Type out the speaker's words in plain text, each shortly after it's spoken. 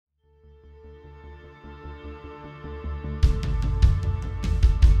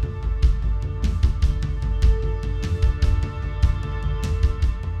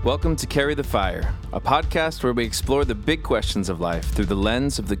Welcome to Carry the Fire, a podcast where we explore the big questions of life through the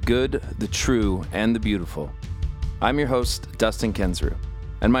lens of the good, the true, and the beautiful. I'm your host, Dustin Kensrew,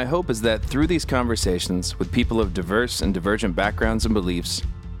 and my hope is that through these conversations with people of diverse and divergent backgrounds and beliefs,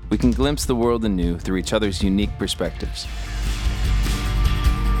 we can glimpse the world anew through each other's unique perspectives.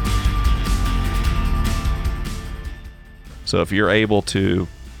 So if you're able to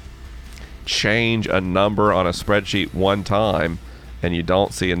change a number on a spreadsheet one time and you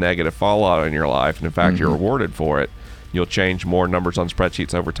don't see a negative fallout in your life, and in fact you're rewarded for it, you'll change more numbers on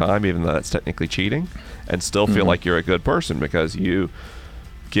spreadsheets over time, even though that's technically cheating, and still feel like you're a good person because you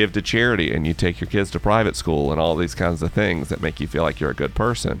give to charity and you take your kids to private school and all these kinds of things that make you feel like you're a good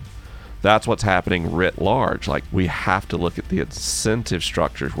person. That's what's happening writ large. Like, we have to look at the incentive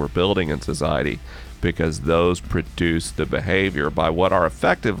structures we're building in society, because those produce the behavior by what are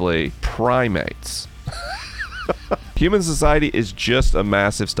effectively primates. Human society is just a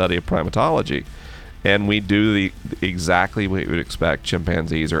massive study of primatology, and we do exactly what you would expect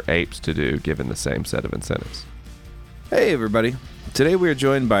chimpanzees or apes to do given the same set of incentives. Hey everybody, today we are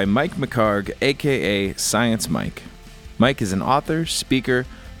joined by Mike McHargue, aka Science Mike. Mike is an author, speaker,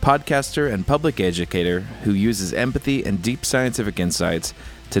 podcaster, and public educator who uses empathy and deep scientific insights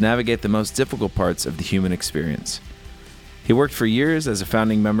to navigate the most difficult parts of the human experience. He worked for years as a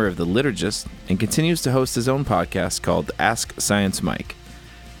founding member of The Liturgist and continues to host his own podcast called Ask Science Mike.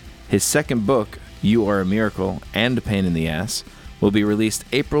 His second book, You Are a Miracle and a Pain in the Ass, will be released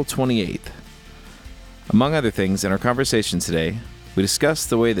April 28th. Among other things, in our conversation today, we discuss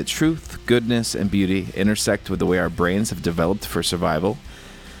the way that truth, goodness, and beauty intersect with the way our brains have developed for survival,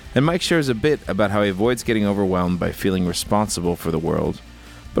 and Mike shares a bit about how he avoids getting overwhelmed by feeling responsible for the world,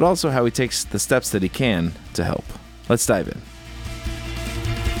 but also how he takes the steps that he can to help. Let's dive in.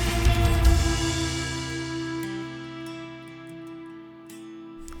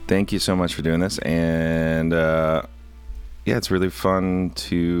 Thank you so much for doing this, and it's really fun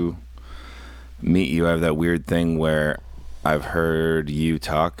to meet you. I have that weird thing where I've heard you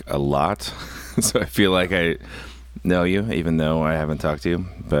talk a lot, so I feel like I know you, even though I haven't talked to you,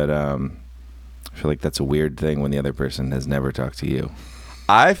 but I feel like that's a weird thing when the other person has never talked to you.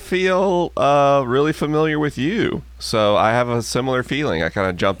 I feel really familiar with you, so I have a similar feeling. I kind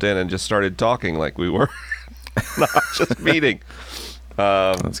of jumped in and just started talking like we were not just meeting.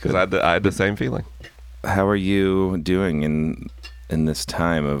 That's good. I had the same feeling. How are you doing in this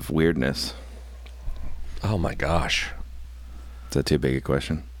time of weirdness? Oh my gosh. Is that too big a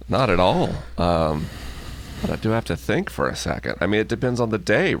question? Not at all. But I do have to think for a second. I mean, it depends on the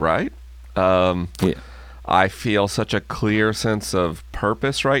day, right? Yeah. I feel such a clear sense of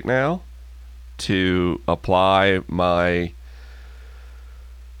purpose right now to apply my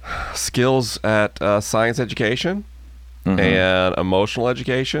skills at science education and emotional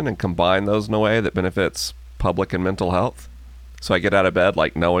education and combine those in a way that benefits public and mental health. So I get out of bed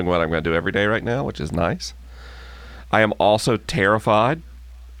like knowing what I'm going to do every day right now, which is nice. I am also terrified,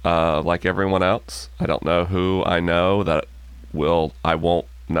 like everyone else. I don't know who I know that I won't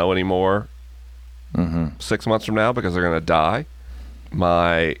know anymore 6 months from now because they're going to die.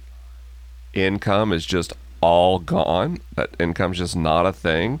 My income is just all gone. That income's just not a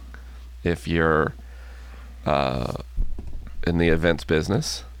thing if you're in the events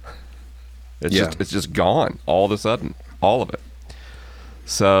business. It's just gone all of a sudden, all of it.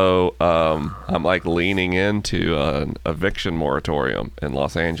 So I'm like leaning into an eviction moratorium in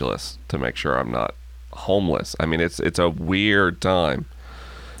Los Angeles to make sure I'm not homeless. I mean, it's a weird time.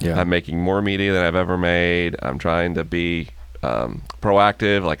 Yeah. I'm making more media than I've ever made. I'm trying to be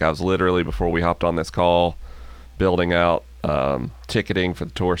proactive. Like, I was literally, before we hopped on this call, building out ticketing for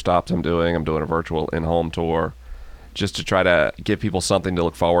the tour stops I'm doing. I'm doing a virtual in-home tour just to try to give people something to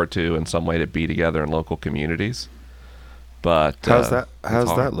look forward to and some way to be together in local communities. But how's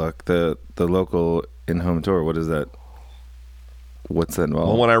that look? The local in-home tour, what is that? What's that involved?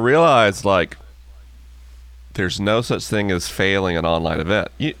 Well, when I realized, like, there's no such thing as failing an online event.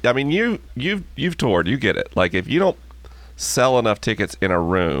 You've toured, you get it. Like, if you don't sell enough tickets in a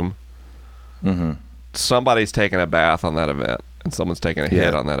room, somebody's taking a bath on that event and someone's taking a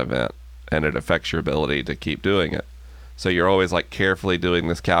hit on that event, and it affects your ability to keep doing it. So you're always like carefully doing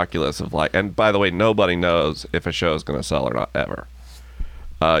this calculus of like, and by the way, nobody knows if a show is going to sell or not ever.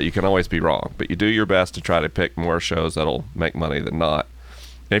 You can always be wrong, but you do your best to try to pick more shows that'll make money than not.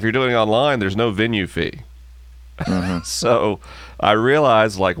 And if you're doing it online, there's no venue fee. So I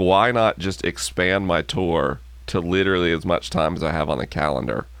realized, like, why not just expand my tour to literally as much time as I have on the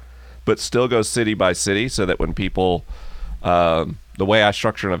calendar, but still go city by city so that when people, the way I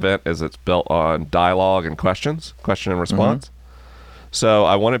structure an event is it's built on dialogue and question and response. So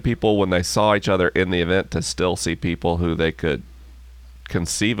I wanted people, when they saw each other in the event, to still see people who they could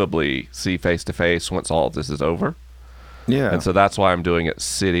conceivably see face to face once all of this is over. Yeah. And so that's why I'm doing it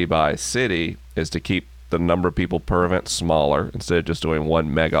city by city, is to keep the number of people per event smaller instead of just doing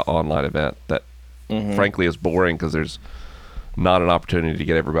one mega online event that frankly is boring because there's not an opportunity to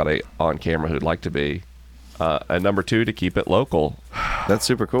get everybody on camera who'd like to be. And number 2, to keep it local. That's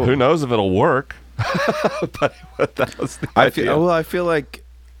super cool. Who knows if it'll work? But that was the idea. I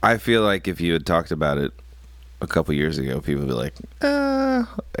feel like if you had talked about it a couple years ago, people would be like,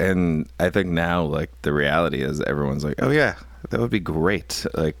 and I think now, like, the reality is everyone's like, oh yeah, that would be great.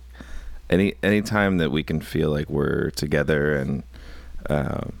 Like, any time that we can feel like we're together, and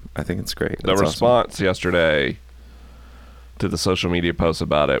I think it's great. The response yesterday to the social media posts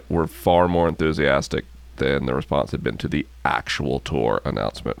about it were far more enthusiastic than the response had been to the actual tour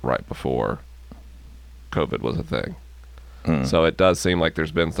announcement right before COVID was a thing. So it does seem like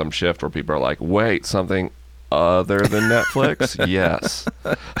there's been some shift where people are like, wait, something other than Netflix? Yes.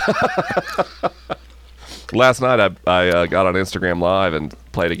 Last night I got on Instagram Live and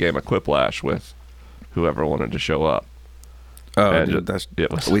played a game of Quiplash with whoever wanted to show up. Oh, and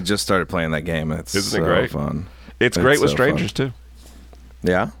dude, we just started playing that game. Isn't it great? Fun. It's great with strangers too.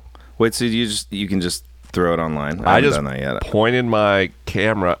 Yeah. Wait, so you can just throw it online? I just done that yet. pointed my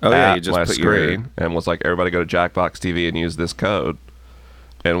camera you at just my put screen and was like, everybody go to Jackbox TV and use this code.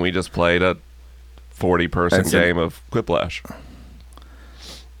 And we just played a 40-person game of Quiplash.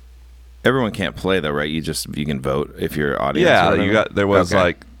 Everyone can't play though, right? You can vote if your audience. Yeah, there was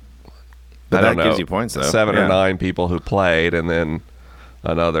like, but I don't know, gives you points though. 7 or 9 people who played, and then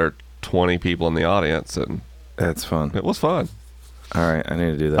another 20 people in the audience, and that's fun. It was fun. All right, I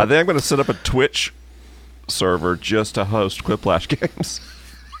need to do that. I think I'm going to set up a Twitch server just to host Quiplash games.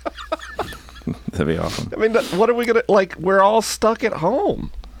 That'd be awesome. I mean, what are we going to, like, we're all stuck at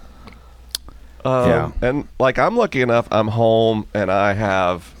home. Yeah. And, like, I'm lucky enough, I'm home and I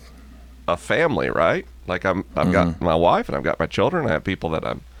have a family, right? Like, I've got my wife and I've got my children. I have people that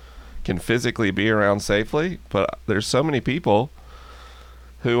I can physically be around safely. But there's so many people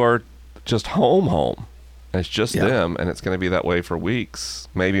who are just home. And it's just them, and it's going to be that way for weeks,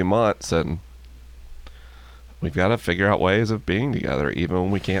 maybe months, and we've got to figure out ways of being together, even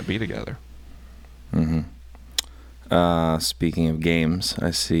when we can't be together. Speaking of games,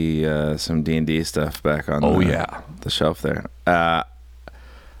 I see some D&D stuff back on the shelf there. I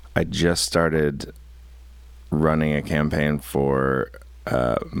just started running a campaign for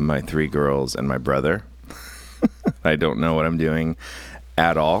my 3 girls and my brother. I don't know what I'm doing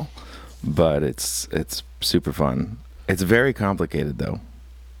at all, but it's super fun. It's very complicated though,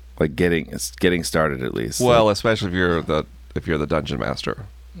 like getting started at least. Well, especially if you're the dungeon master.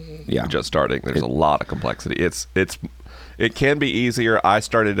 Yeah, just starting. There's a lot of complexity. It can be easier. I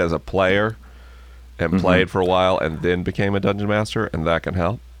started as a player and played for a while, and then became a dungeon master, and that can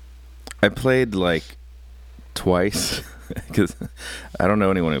help. I played like twice because I don't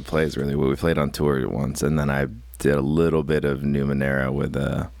know anyone who plays really. We played on tour once, and then I did a little bit of Numenera with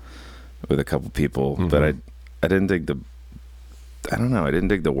a couple people, but I didn't dig I didn't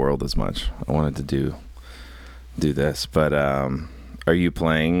dig the world as much. I wanted to do this, but are you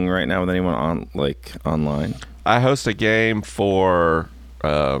playing right now with anyone online? I host a game for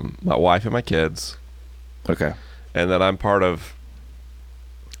my wife and my kids. Okay. And then I'm part of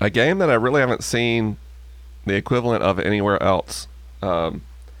a game that I really haven't seen the equivalent of anywhere else.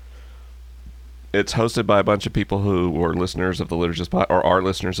 It's hosted by a bunch of people who were listeners of the Liturgist or are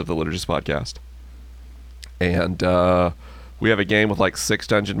listeners of the Liturgist podcast. And we have a game with like 6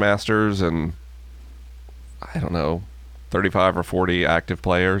 dungeon masters and I don't know, 35 or 40 active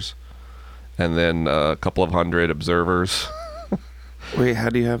players, and then a couple of hundred observers. Wait, how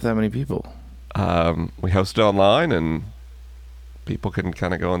do you have that many people? We host it online, and people can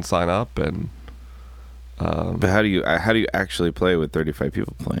kind of go and sign up. And but how do you actually play with 35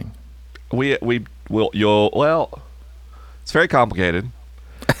 people playing? It's very complicated.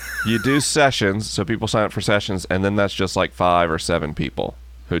 You do sessions, so people sign up for sessions, and then that's just like 5 or 7 people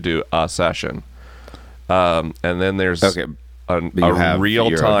who do a session. And then there's a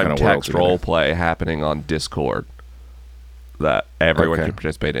real-time text role play happening on Discord that everyone can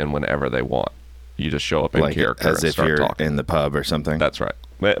participate in whenever they want. You just show up in character as and if start you're talking. in the pub or something. That's right.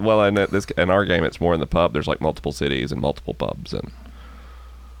 Well, in our game, it's more in the pub. There's like multiple cities and multiple pubs, and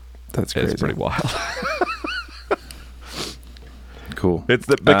that's crazy. It's pretty wild. Cool.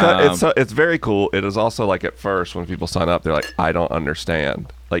 It's very cool. It is also like at first when people sign up, they're like, I don't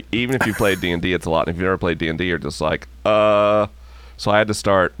understand. Like even if you played D&D, it's a lot. And if you've never played D&D, you're just like, so So I had to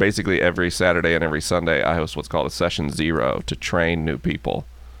start basically every Saturday and every Sunday. I host what's called a session 0 to train new people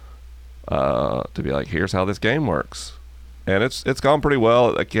to be like, here's how this game works. And it's gone pretty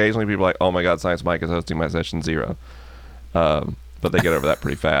well. Occasionally people are like, oh my God, Science Mike is hosting my session 0. But they get over that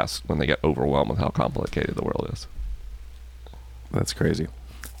pretty fast when they get overwhelmed with how complicated the world is. That's crazy.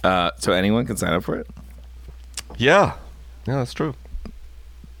 So anyone can sign up for it? Yeah, that's true.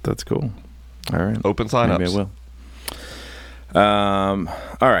 That's cool. All right. Open signups. Maybe I will. All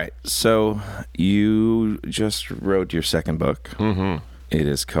right. So you just wrote your second book. Mm-hmm. It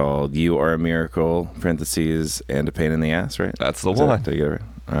is called You Are a Miracle, parentheses, and a Pain in the Ass, right? That's the one. Did I get it right?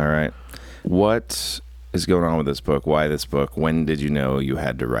 All right. What is going on with this book? Why this book? When did you know you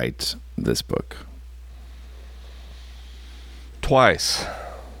had to write this book? Twice.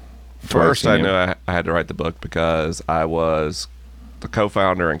 First, I knew I had to write the book because I was the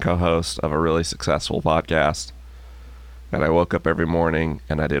co-founder and co-host of a really successful podcast. And I woke up every morning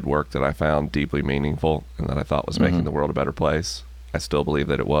and I did work that I found deeply meaningful and that I thought was making the world a better place. I still believe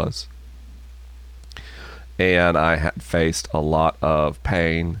that it was. And I had faced a lot of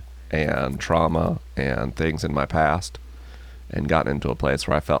pain and trauma and things in my past and gotten into a place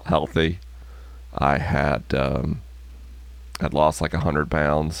where I felt healthy. I had I'd lost like 100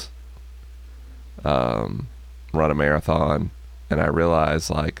 pounds, run a marathon, and I realized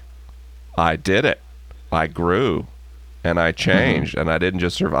like I did it. I grew and I changed and I didn't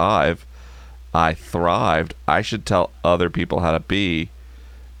just survive. I thrived. I should tell other people how to be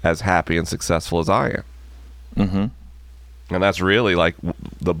as happy and successful as I am. Mm-hmm. And that's really like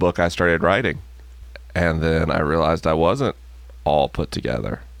the book I started writing. And then I realized I wasn't all put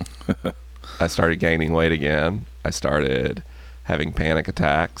together. I started gaining weight again. I started having panic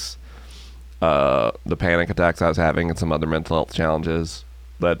attacks. The panic attacks I was having and some other mental health challenges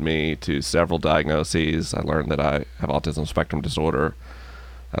led me to several diagnoses. I learned that I have autism spectrum disorder.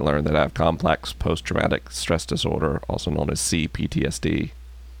 I learned that I have complex post-traumatic stress disorder, also known as CPTSD.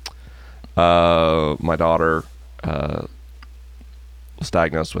 My daughter was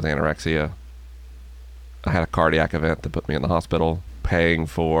diagnosed with anorexia. I had a cardiac event that put me in the hospital, paying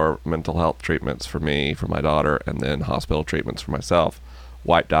for mental health treatments for me, for my daughter, and then hospital treatments for myself.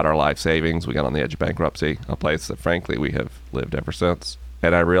 Wiped out our life savings. We got on the edge of bankruptcy, a place that frankly we have lived ever since.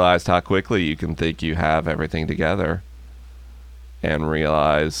 And I realized how quickly you can think you have everything together and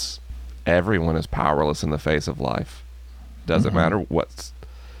realize everyone is powerless in the face of life. Doesn't matter what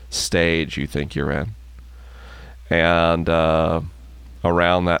stage you think you're in. And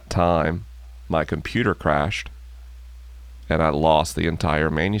around that time, my computer crashed and I lost the entire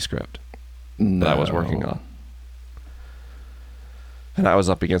manuscript that I was working on. And I was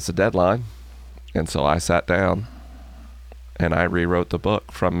up against a deadline. And so I sat down and I rewrote the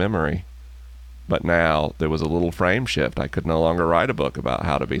book from memory. But now there was a little frame shift. I could no longer write a book about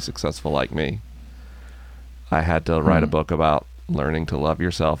how to be successful like me. I had to write a book about learning to love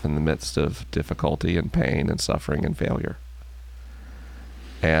yourself in the midst of difficulty and pain and suffering and failure.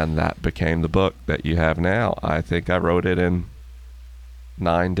 And that became the book that you have now. I think I wrote it in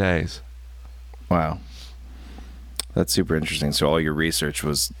 9 days. Wow. That's super interesting. So all your research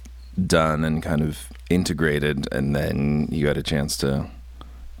was done and kind of integrated, and then you had a chance to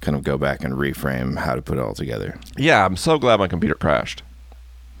kind of go back and reframe how to put it all together. Yeah, I'm so glad my computer crashed.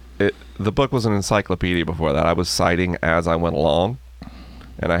 The book was an encyclopedia before that. I was citing as I went along,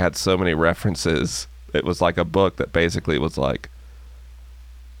 and I had so many references. It was like a book that basically was like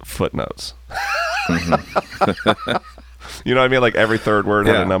footnotes. You know what I mean? Like every third word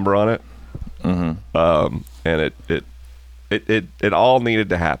had a number on it. And it all needed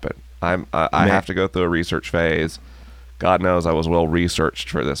to happen. I have to go through a research phase. God knows I was well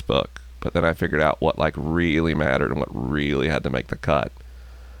researched for this book, but then I figured out what like really mattered and what really had to make the cut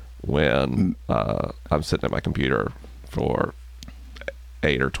when I'm sitting at my computer for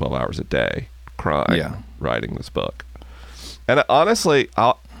 8 or 12 hours a day crying, writing this book. And honestly,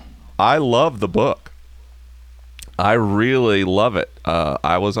 I love the book. I really love it.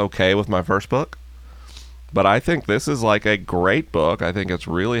 I was okay with my first book, but I think this is like a great book. I think it's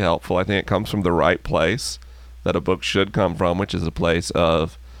really helpful. I think it comes from the right place that a book should come from, which is a place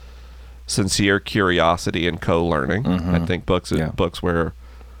of sincere curiosity and co-learning. I think books where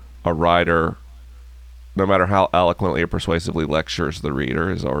a writer, no matter how eloquently or persuasively lectures the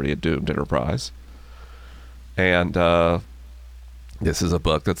reader, is already a doomed enterprise. And this is a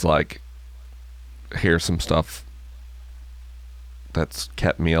book that's like, here's some stuff that's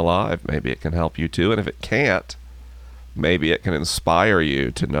kept me alive. Maybe it can help you too. And if it can't, maybe it can inspire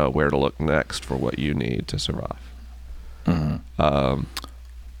you to know where to look next for what you need to survive. I'm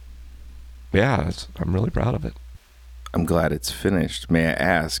really proud of it. I'm glad it's finished. May I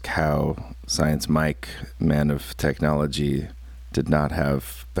ask how Science Mike, man of technology, did not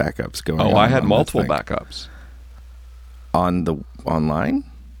have backups going on? Oh, I had on multiple that thing? backups. On the online?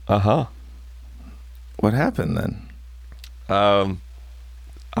 Uh-huh. What happened then?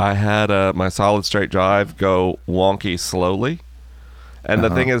 I had my solid state drive go wonky slowly. And the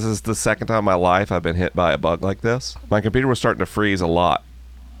thing is the second time in my life I've been hit by a bug like this. My computer was starting to freeze a lot.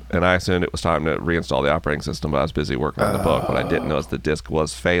 And I assumed it was time to reinstall the operating system, but I was busy working on the book. What I didn't know is the disk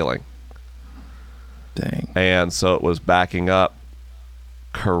was failing. Dang. And so it was backing up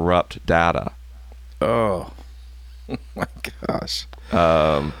corrupt data. Oh my gosh.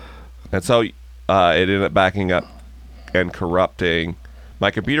 And so it ended up backing up and corrupting.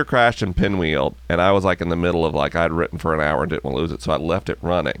 My computer crashed and pinwheeled, and I was like in the middle of like I'd written for an hour and didn't want to lose it, so I left it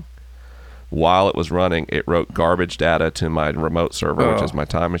running. While it was running, it wrote garbage data to my remote server, which is my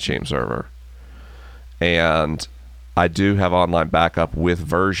Time Machine server. And I do have online backup with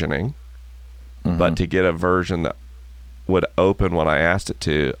versioning, but to get a version that would open when I asked it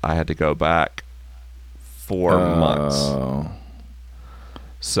to, I had to go back 4 months.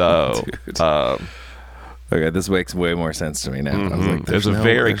 So, Okay, this makes way more sense to me now. I was like, There's a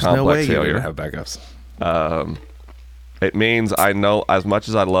very there's complex no way failure. You're gonna have backups. It means I know as much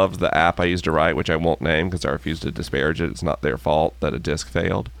as I loved the app I used to write, which I won't name because I refuse to disparage it. It's not their fault that a disk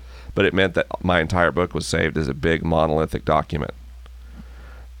failed. But it meant that my entire book was saved as a big monolithic document.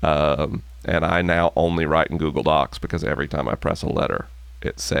 And I now only write in Google Docs because every time I press a letter,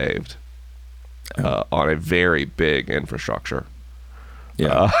 it's saved on a very big infrastructure.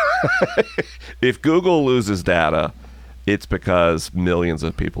 Yeah. If Google loses data, it's because millions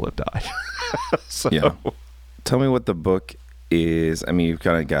of people have died. So, Yeah. Tell me what the book is. I mean, you've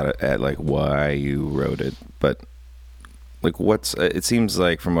kind of got it at like why you wrote it, but like what's it seems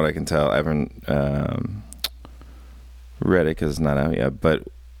like from what I can tell, I haven't read it because it's not out yet, but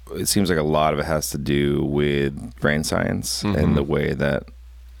it seems like a lot of it has to do with brain science and the way that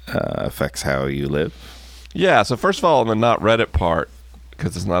affects how you live. Yeah, so first of all, on the not Reddit part,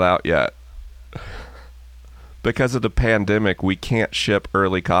 because it's not out yet, because of the pandemic, we can't ship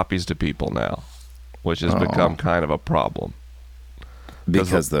early copies to people now, which has become kind of a problem.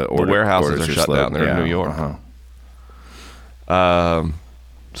 Because the warehouses are shut down there in New York.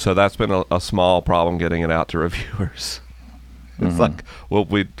 So that's been a small problem getting it out to reviewers. It's like, well,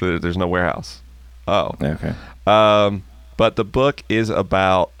 there's no warehouse. Oh. Okay. But the book is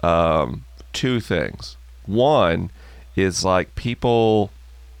about two things. One is like people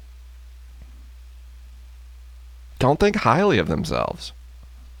don't think highly of themselves.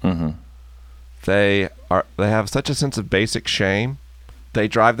 They have such a sense of basic shame. They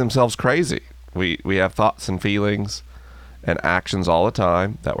drive themselves crazy. We have thoughts and feelings and actions all the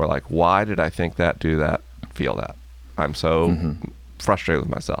time that we're like, why did I think that, do that, feel that? I'm so frustrated with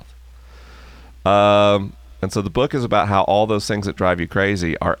myself. And so the book is about how all those things that drive you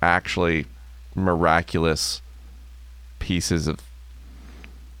crazy are actually miraculous pieces of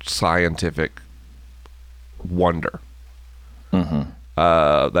scientific wonder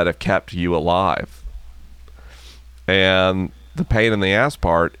that have kept you alive. And the pain in the ass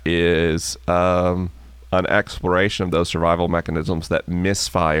part is an exploration of those survival mechanisms that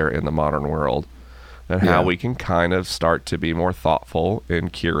misfire in the modern world, and how we can kind of start to be more thoughtful in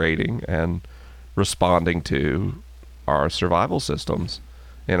curating and responding to our survival systems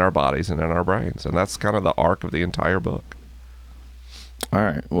in our bodies and in our brains. And that's kind of the arc of the entire book. All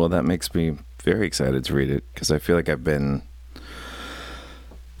right. Well, that makes me very excited to read it because I feel like I've been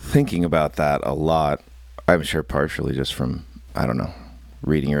thinking about that a lot. I'm sure partially just from, I don't know,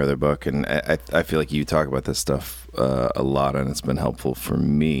 reading your other book. And I feel like you talk about this stuff a lot, and it's been helpful for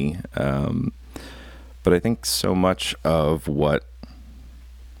me. But I think so much of what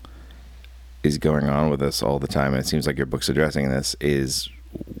is going on with us all the time, and it seems like your book's addressing this, is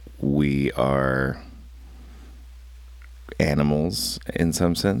we are animals in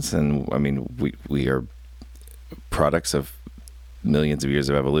some sense. And I mean, we are products of millions of years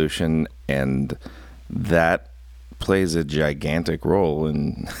of evolution, and that plays a gigantic role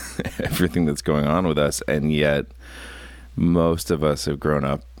in everything that's going on with us. And yet most of us have grown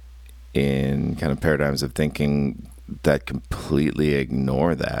up in kind of paradigms of thinking that completely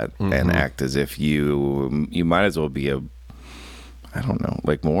ignore that and act as if you might as well be I don't know,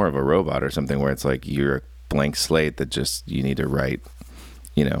 like more of a robot or something, where it's like you're a blank slate that just, you need to write,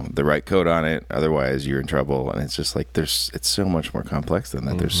 the right code on it, otherwise you're in trouble. And it's just like it's so much more complex than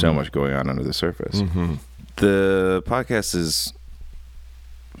that. There's so much going on under the surface. The podcast is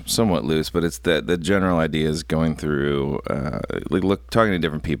somewhat loose, but it's the general idea is going through talking to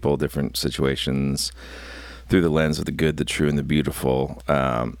different people, different situations, through the lens of the good, the true, and the beautiful.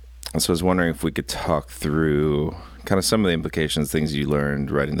 So I was wondering if we could talk through kind of some of the implications, things you learned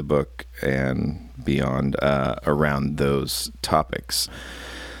writing the book and beyond around those topics.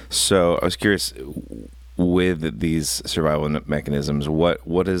 So I was curious, with these survival mechanisms,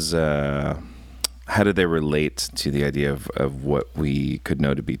 what is how do they relate to the idea of what we could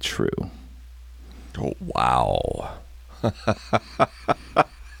know to be true? Oh, wow.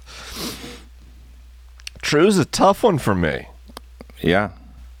 True is a tough one for me. Yeah.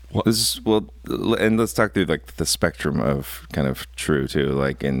 And let's talk through like the spectrum of kind of true too.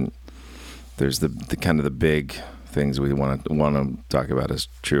 Like, and there's the kind of the big things we want to talk about as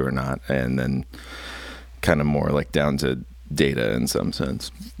true or not, and then kind of more like down to data in some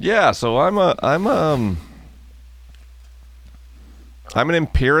sense. Yeah. So I'm an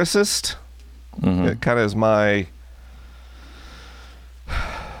empiricist. Mm-hmm. It kind of is my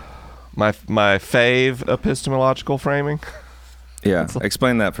fave epistemological framing. Yeah,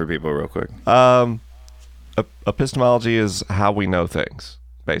 explain that for people real quick. Epistemology is how we know things,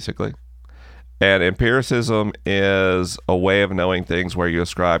 basically. And empiricism is a way of knowing things where you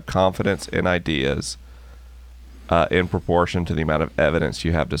ascribe confidence in ideas in proportion to the amount of evidence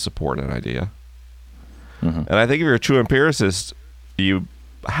you have to support an idea. Mm-hmm. And I think if you're a true empiricist, you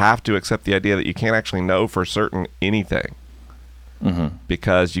have to accept the idea that you can't actually know for certain anything,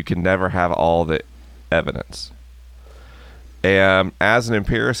 because you can never have all the evidence. And as an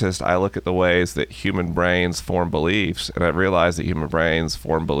empiricist, I look at the ways that human brains form beliefs, and I realize that human brains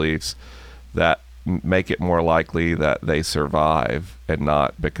form beliefs that make it more likely that they survive, and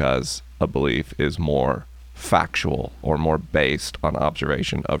not because a belief is more factual or more based on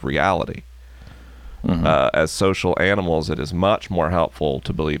observation of reality. As social animals, it is much more helpful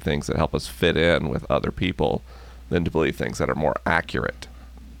to believe things that help us fit in with other people than to believe things that are more accurate.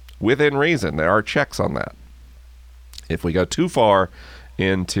 Within reason, there are checks on that. If we go too far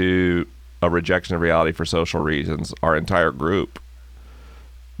into a rejection of reality for social reasons, our entire group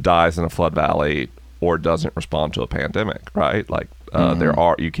dies in a flood valley or doesn't respond to a pandemic, right? Like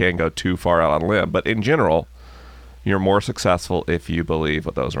you can go too far out on a limb, but in general, you're more successful if you believe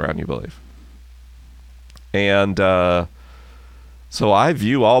what those around you believe. And so I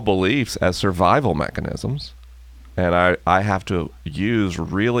view all beliefs as survival mechanisms, and I have to use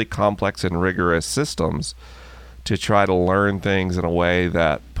really complex and rigorous systems to try to learn things in a way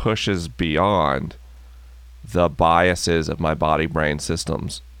that pushes beyond the biases of my body-brain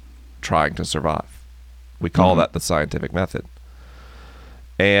systems trying to survive. We call that the scientific method.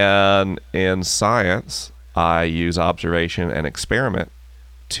 And in science, I use observation and experiment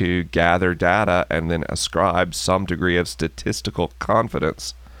to gather data and then ascribe some degree of statistical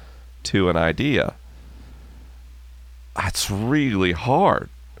confidence to an idea. That's really hard.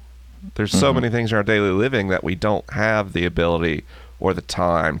 There's so many things in our daily living that we don't have the ability or the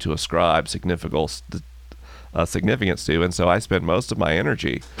time to ascribe significance to. And so I spend most of my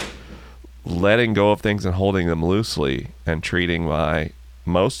energy letting go of things and holding them loosely and treating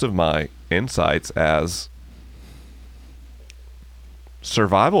most of my insights as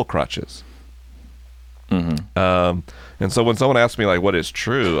survival crutches. And so when someone asks me like, what is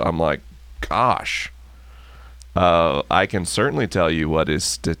true? I'm like, gosh, I can certainly tell you what is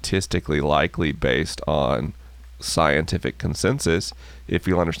statistically likely based on scientific consensus. If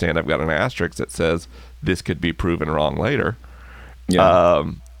you'll understand, I've got an asterisk that says this could be proven wrong later. Yeah.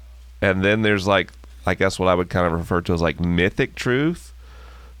 And then there's like, I guess what I would kind of refer to as like mythic truth,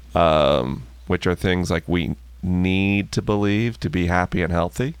 which are things like we need to believe to be happy and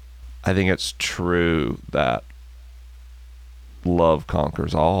healthy. I think it's true that love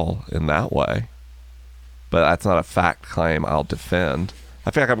conquers all in that way, but that's not a fact claim I'll defend.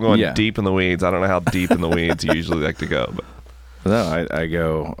 I feel like I'm going deep in the weeds. I don't know how deep in the weeds you usually like to go, but no, I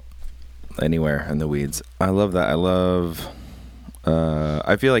go anywhere in the weeds. I love that.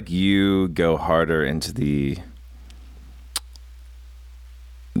 I feel like you go harder into the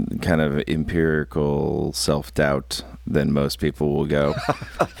kind of empirical self-doubt than most people will go.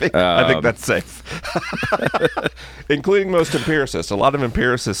 I think that's safe. Including most empiricists. A lot of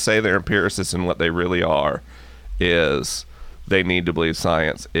empiricists say they're empiricists, and what they really are is they need to believe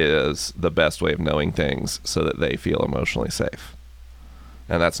science is the best way of knowing things so that they feel emotionally safe.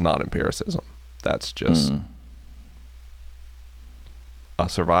 And that's not empiricism. That's just a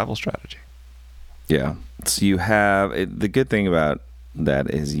survival strategy. Yeah. So you have the good thing about that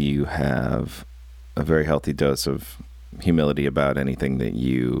is you have a very healthy dose of humility about anything that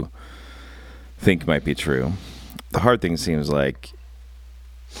you think might be true. The hard thing seems like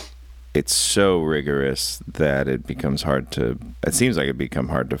it's so rigorous that it becomes hard to. It seems like it become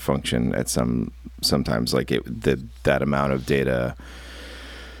hard to function at sometimes. Like that amount of data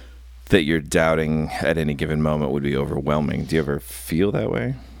that you're doubting at any given moment would be overwhelming. Do you ever feel that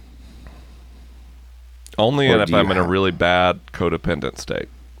way? Only if I'm in a really bad codependent state.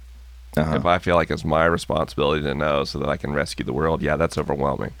 Uh-huh. If I feel like it's my responsibility to know so that I can rescue the world, yeah, that's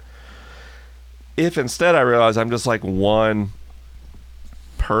overwhelming. If instead I realize I'm just like one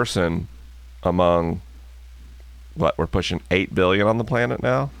person among, we're pushing 8 billion on the planet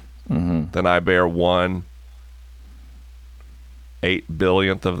now, then I bear 1/8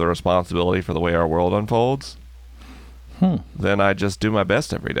 billionth of the responsibility for the way our world unfolds. Then I just do my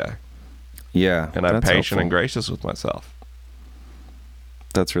best every day. Yeah. And I'm patient and gracious with myself.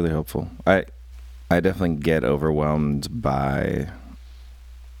 That's really helpful. I definitely get overwhelmed by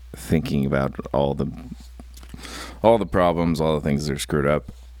thinking about all the problems, all the things that are screwed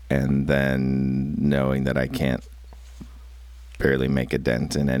up, and then knowing that I can't barely make a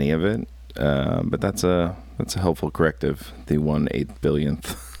dent in any of it. But that's a helpful corrective, the 1/8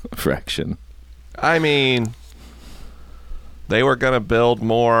 billionth fraction. I mean, they were going to build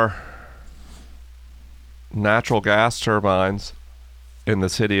more natural gas turbines in the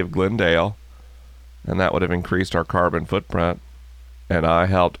city of Glendale, and that would have increased our carbon footprint. And I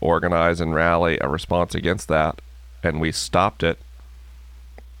helped organize and rally a response against that, and we stopped it.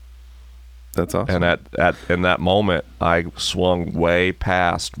 That's awesome. And in that moment, I swung way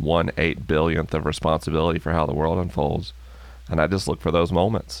past 1/8 billionth of responsibility for how the world unfolds, and I just look for those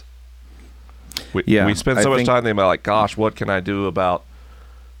moments. We spend so much time thinking about, like, gosh, what can I do about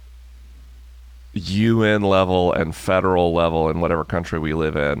UN level and federal level in whatever country we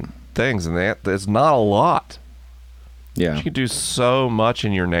live in things, and there's not a lot. Yeah, you can do so much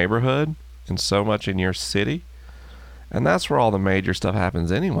in your neighborhood and so much in your city, and that's where all the major stuff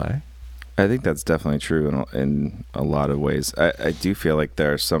happens anyway. I think that's definitely true in a lot of ways. I do feel like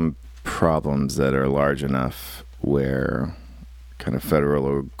there are some problems that are large enough where kind of federal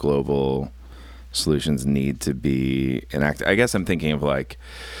or global solutions need to be enacted. I guess I'm thinking of like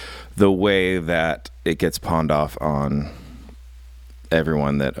the way that it gets pawned off on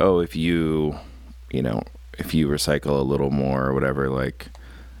everyone that, if you recycle a little more or whatever, like,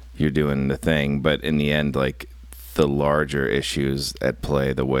 you're doing the thing. But in the end, like, the larger issues at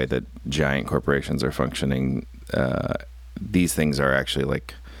play, the way that giant corporations are functioning, these things are actually,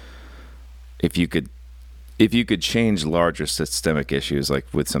 like, if you could change larger systemic issues, like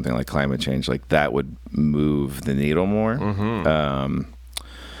with something like climate change, like, that would move the needle more.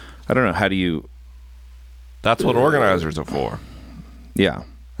 I don't know. How do you... That's what organizers are for. Yeah.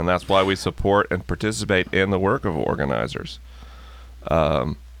 And that's why we support and participate in the work of organizers.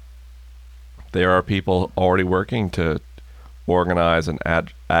 There are people already working to organize and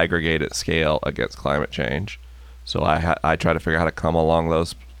aggregate at scale against climate change. So I try to figure out how to come along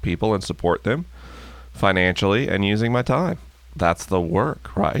those people and support them financially and using my time. That's the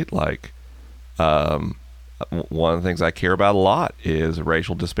work, right? Like, one of the things I care about a lot is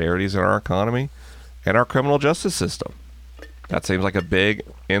racial disparities in our economy and our criminal justice system. That seems like a big,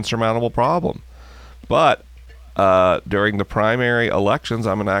 insurmountable problem. But during the primary elections,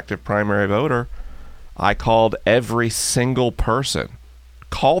 I'm an active primary voter. I called every single person,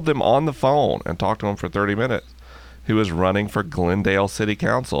 called them on the phone and talked to them for 30 minutes, who was running for Glendale City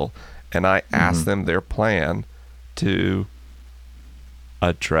Council. And I asked them their plan to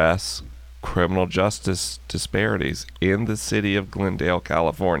address criminal justice disparities in the city of Glendale,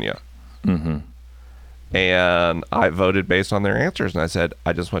 California. And I voted based on their answers. And I said,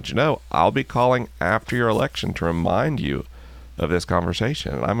 I just want you to know, I'll be calling after your election to remind you of this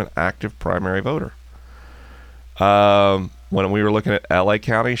conversation. And I'm an active primary voter. When we were looking at LA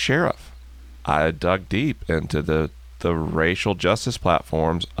County Sheriff, I dug deep into the racial justice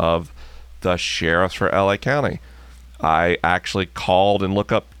platforms of the sheriffs for LA County. I actually called and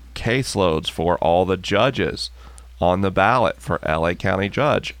looked up caseloads for all the judges on the ballot for LA County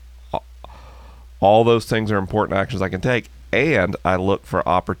judge. All those things are important actions I can take, and I look for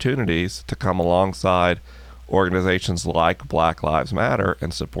opportunities to come alongside organizations like Black Lives Matter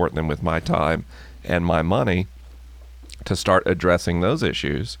and support them with my time and my money to start addressing those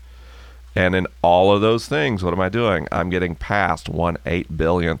issues. And in all of those things, what am I doing? I'm getting past 1/8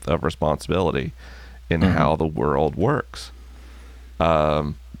 billionth of responsibility in how the world works.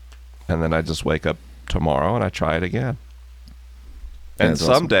 And then I just wake up tomorrow and I try it again. And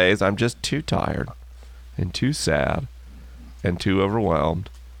some awesome. days I'm just too tired and too sad and too overwhelmed,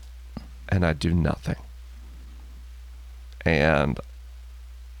 and I do nothing. And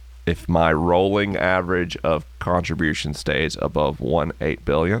if my rolling average of contribution stays above 1/8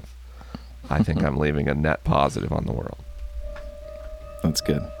 billionth, I think I'm leaving a net positive on the world. That's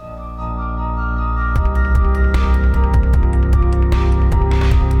good.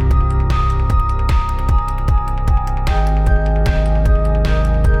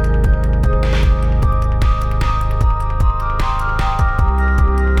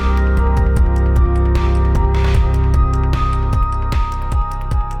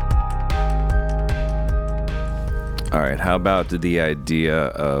 All right, how about the idea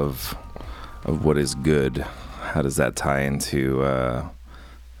of what is good? How does that tie into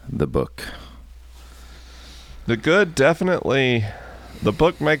the book? The good, definitely, the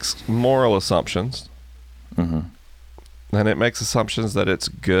book makes moral assumptions. Mm-hmm. And it makes assumptions that it's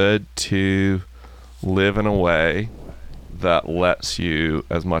good to live in a way that lets you,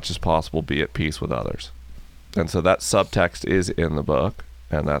 as much as possible, be at peace with others. And so that subtext is in the book.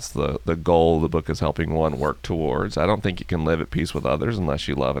 And that's the goal the book is helping one work towards. I don't think you can live at peace with others unless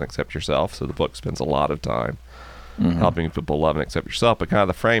you love and accept yourself. So the book spends a lot of time helping people love and accept yourself. But kind of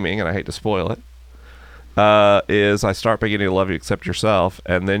the framing, and I hate to spoil it, is I start by getting you to love and accept yourself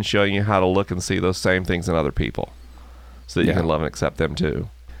and then showing you how to look and see those same things in other people so that you can love and accept them too.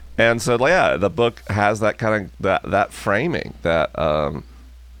 And so, yeah, the book has that kind of that framing that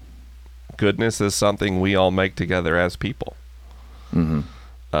goodness is something we all make together as people. Mm-hmm.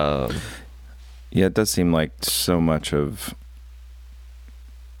 Yeah, it does seem like so much of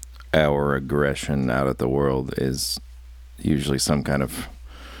our aggression out at the world is usually some kind of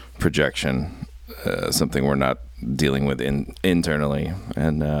projection, something we're not dealing with internally,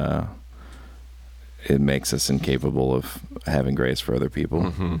 and it makes us incapable of having grace for other people.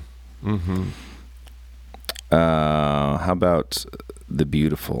 Mm-hmm. Mm-hmm. How about the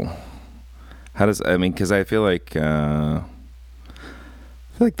beautiful? How does, I mean, because I feel like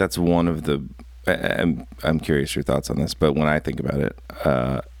that's one of the. I'm curious your thoughts on this, but when I think about it,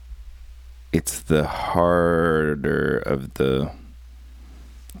 it's the harder of the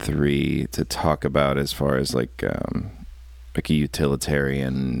three to talk about as far as like a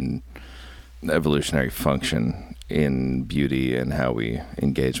utilitarian evolutionary function in beauty and how we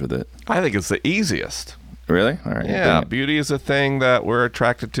engage with it. I think it's the easiest. Really? All right. Yeah, beauty is a thing that we're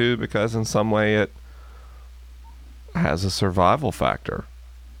attracted to because in some way it has a survival factor.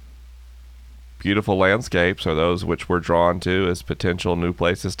 Beautiful landscapes are those which we're drawn to as potential new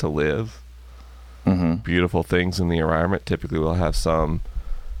places to live. Mm-hmm. Beautiful things in the environment typically will have some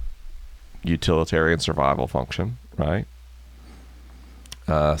utilitarian survival function, right?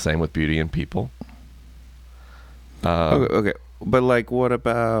 Same with beauty in people. Okay. But like, what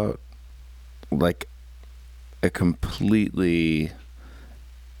about like a completely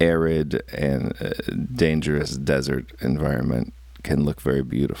arid and dangerous desert environment can look very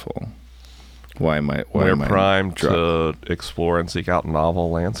beautiful? We're primed to explore and seek out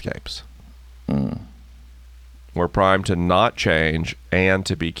novel landscapes. Mm. We're primed to not change and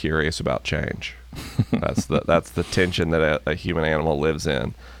to be curious about change. That's the tension that a human animal lives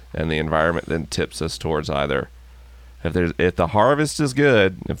in, and the environment then tips us towards either if the harvest is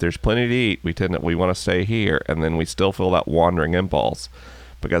good, if there's plenty to eat, we want to stay here, and then we still feel that wandering impulse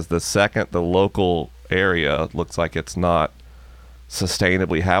because the second the local area looks like it's not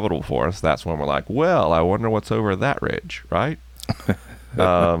sustainably habitable for us, that's when we're like, well, I wonder what's over that ridge, right?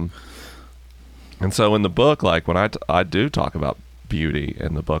 And so in the book, like when I do talk about beauty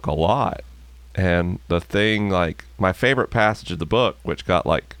in the book a lot, and the thing, like my favorite passage of the book, which got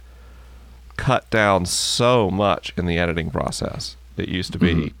like cut down so much in the editing process, it used to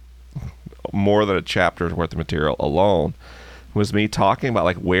be more than a chapter's worth of material alone, was me talking about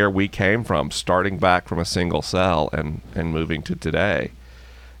like where we came from, starting back from a single cell and moving to today.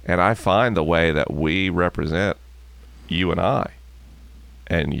 And I find the way that we represent, you and I,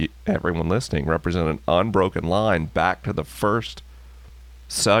 and everyone listening, represent an unbroken line back to the first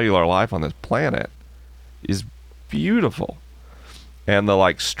cellular life on this planet is beautiful. And the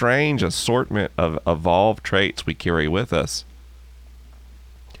like strange assortment of evolved traits we carry with us,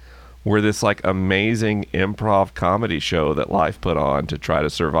 we're this like amazing improv comedy show that life put on to try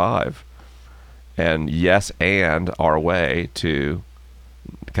to survive, and our way to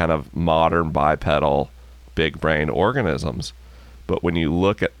kind of modern bipedal big brain organisms. But when you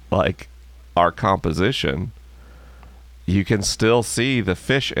look at like our composition, you can still see the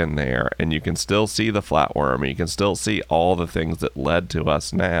fish in there, and you can still see the flatworm, and you can still see all the things that led to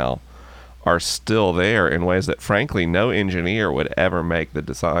us now are still there in ways that frankly no engineer would ever make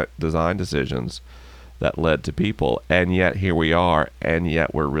the design decisions that led to people, and yet here we are, and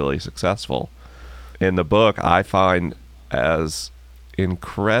yet we're really successful. In the book, I find as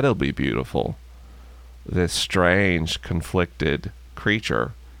incredibly beautiful this strange conflicted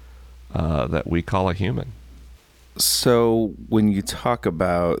creature that we call a human. So when you talk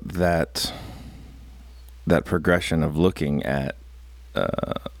about that progression of looking at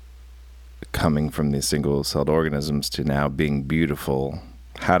coming from these single-celled organisms to now being beautiful,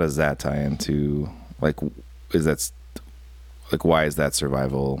 how does that tie into, like, why is that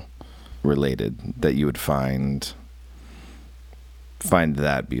survival related, that you would find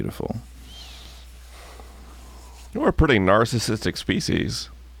that beautiful? We're a pretty narcissistic species.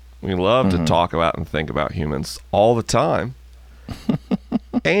 We love to talk about and think about humans all the time.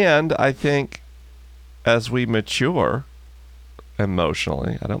 And I think as we mature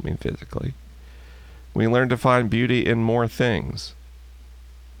emotionally, I don't mean physically, we learn to find beauty in more things.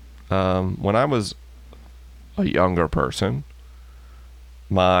 When I was a younger person,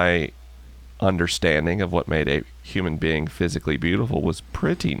 my understanding of what made a human being physically beautiful was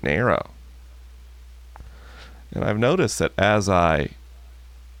pretty narrow. And I've noticed that as I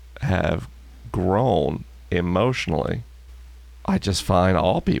have grown emotionally, I just find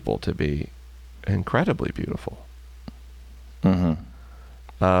all people to be incredibly beautiful. And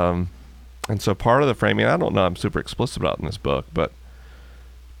so part of the framing, I don't know, I'm super explicit about in this book, but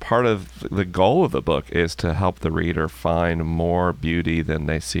part of the goal of the book is to help the reader find more beauty than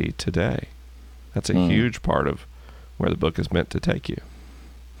they see today. That's a huge part of where the book is meant to take you.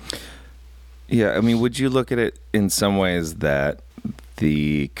 Yeah, I mean, would you look at it in some ways that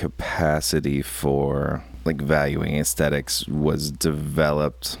the capacity for, like, valuing aesthetics was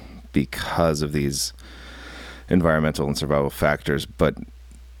developed because of these environmental and survival factors, but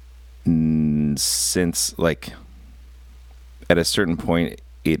since, like, at a certain point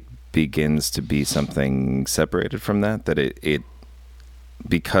it begins to be something separated from that it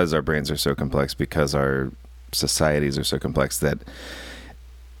because our brains are so complex, because our societies are so complex, that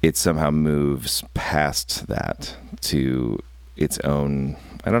it somehow moves past that to its own,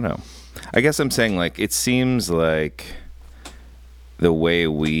 I don't know. I guess I'm saying, like, it seems like the way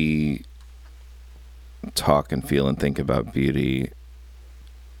we talk and feel and think about beauty,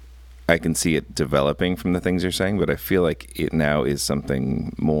 I can see it developing from the things you're saying, but I feel like it now is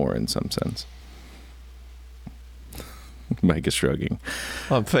something more in some sense. Mike is shrugging.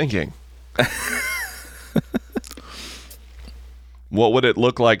 I'm thinking. What would it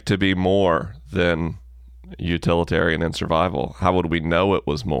look like to be more than utilitarian and survival? How would we know it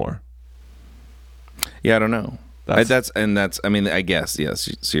was more? Yeah, I don't know. I mean, I guess, yes.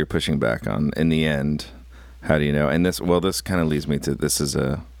 So you're pushing back on, in the end, how do you know? And this kind of leads me to, this is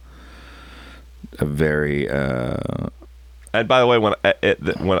a very and by the way, when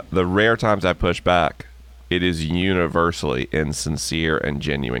the rare times I push back, it is universally in sincere and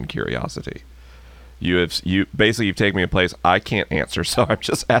genuine curiosity. You've taken me a place I can't answer, so I'm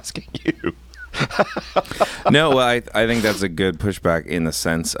just asking you. No, well, I think that's a good pushback in the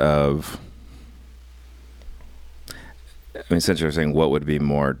sense of, I mean, essentially you're saying what would be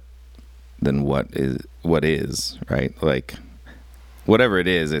more than what is, right? Like, whatever it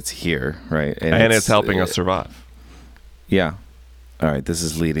is, it's here, right? And it's helping us survive. Yeah. All right. This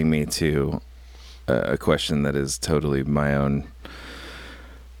is leading me to a question that is totally my own.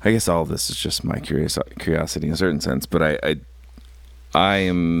 I guess all of this is just my curiosity in a certain sense, but I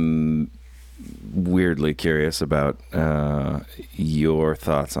am weirdly curious about your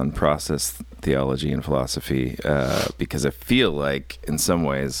thoughts on process theology and philosophy, because I feel like in some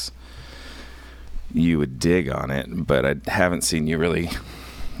ways you would dig on it, but I haven't seen you really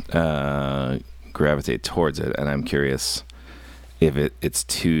gravitate towards it, and I'm curious if it's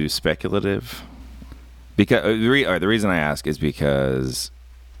too speculative. Because the reason I ask is because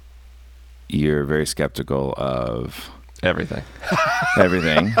you're very skeptical of everything,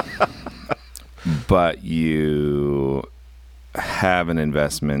 but you have an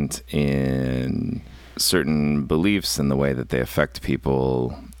investment in certain beliefs and the way that they affect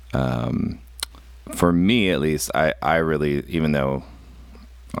people. For me, at least, I really, even though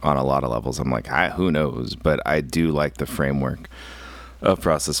on a lot of levels I'm like, who knows, but I do like the framework of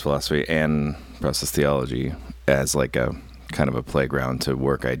process philosophy and process theology as like a kind of a playground to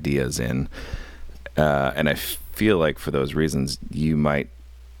work ideas in. And I feel like for those reasons you might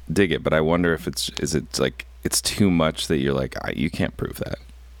dig it, but I wonder if is it like it's too much that you're like, you can't prove that.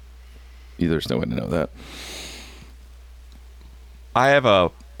 There's no way to know that. I have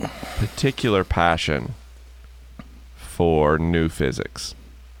a particular passion for new physics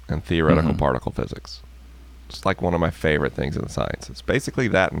and theoretical particle physics. It's like one of my favorite things in the sciences. Basically,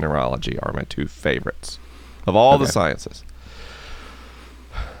 that and neurology are my two favorites of all the sciences.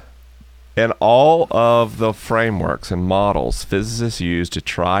 And all of the frameworks and models physicists use to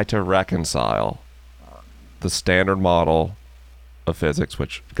try to reconcile the standard model of physics,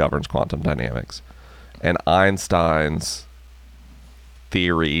 which governs quantum dynamics, and Einstein's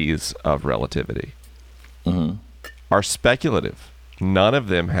theories of relativity are speculative. None of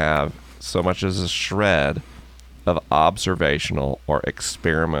them have so much as a shred of observational or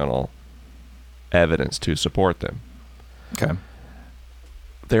experimental evidence to support them. Okay.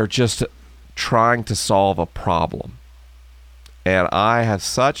 They're just trying to solve a problem. And I have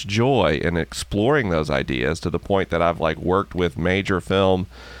such joy in exploring those ideas to the point that I've like worked with major film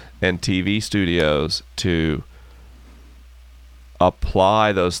and TV studios to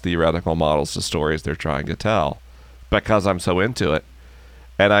apply those theoretical models to stories they're trying to tell because I'm so into it.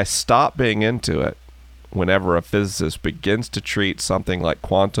 And I stop being into it whenever a physicist begins to treat something like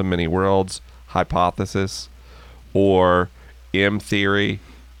quantum many worlds hypothesis or M theory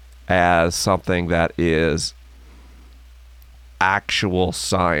as something that is actual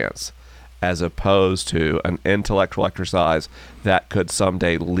science as opposed to an intellectual exercise that could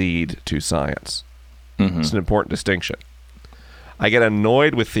someday lead to science. It's an important distinction. I get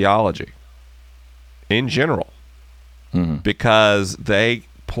annoyed with theology in general because they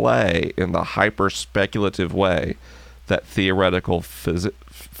play in the hyper speculative way that theoretical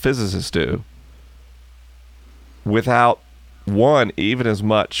physicists do without one even as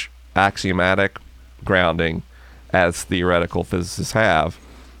much axiomatic grounding as theoretical physicists have,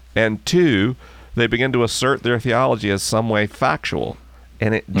 and two, they begin to assert their theology as some way factual,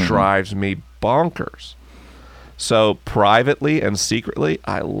 and it drives me bonkers. So privately and secretly,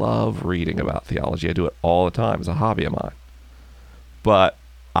 I love reading about theology. I do it all the time as a hobby of mine. But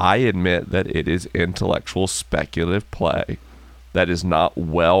I admit that it is intellectual speculative play that is not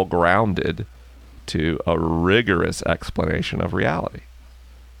well grounded to a rigorous explanation of reality.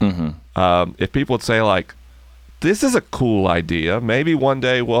 If people would say like, this is a cool idea, maybe one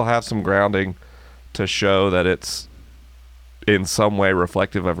day we'll have some grounding to show that it's in some way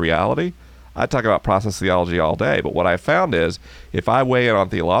reflective of reality, I talk about process theology all day. But what I found is if I weigh in on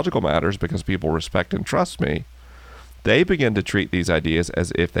theological matters because people respect and trust me, they begin to treat these ideas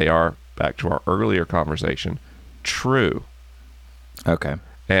as if they are, back to our earlier conversation, true. Okay.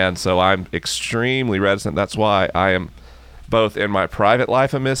 And so I'm extremely reticent. That's why I am both in my private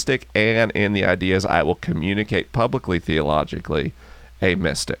life a mystic and in the ideas I will communicate publicly theologically a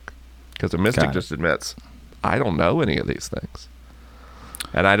mystic. Because a mystic just admits, I don't know any of these things.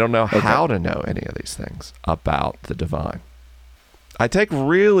 And I don't know how to know any of these things about the divine. I take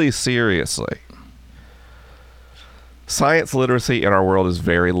really seriously science literacy in our world is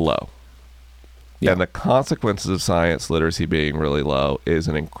very low. Yeah. And the consequences of science literacy being really low is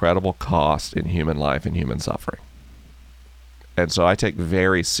an incredible cost in human life and human suffering. And so I take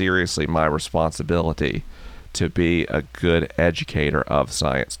very seriously my responsibility to be a good educator of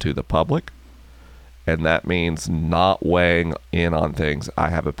science to the public. And that means not weighing in on things I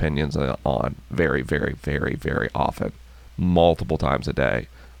have opinions on very, very, very, very often, multiple times a day,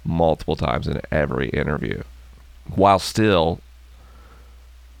 multiple times in every interview, while still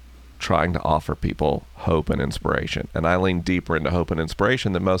trying to offer people hope and inspiration. And I lean deeper into hope and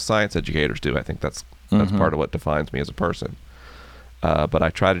inspiration than most science educators do. I think that's part of what defines me as a person. But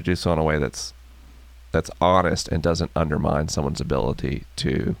I try to do so in a way that's honest and doesn't undermine someone's ability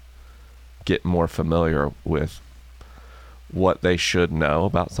to get more familiar with what they should know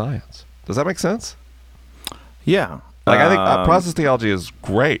about science. Does that make sense? Yeah. Like I think process theology is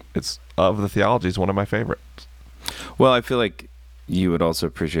great. It's of the theologies one of my favorites. Well, I feel like you would also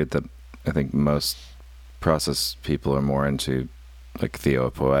appreciate that I think most process people are more into like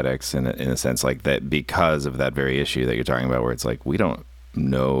theopoetics in a sense like that because of that very issue that you're talking about where it's like we don't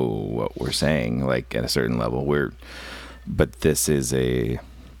know what we're saying like at a certain level. But this is a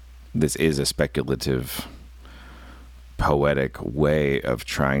speculative poetic way of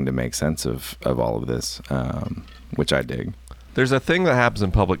trying to make sense of all of this, which I dig. There's a thing that happens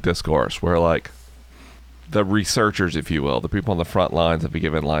in public discourse where like the researchers, if you will, the people on the front lines of a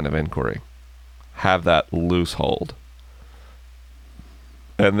given line of inquiry have that loose hold.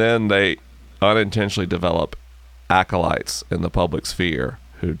 And then they unintentionally develop acolytes in the public sphere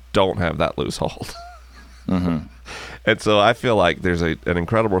who don't have that loose hold. And so I feel like there's an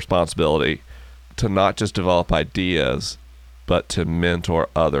incredible responsibility to not just develop ideas, but to mentor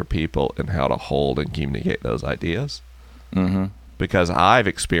other people in how to hold and communicate those ideas. Because I've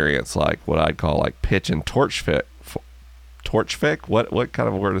experienced like what I'd call like pitch and torch fic. What kind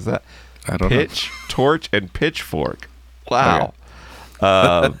of a word is that? I don't know. Pitch, torch, and pitchfork. Wow.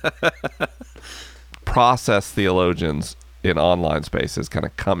 Okay. Process theologians in online spaces kind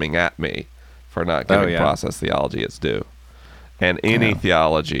of coming at me for not giving process theology its due. And any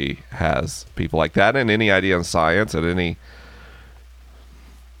theology has people like that, and any idea in science and any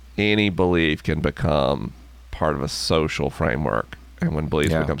any belief can become part of a social framework. And when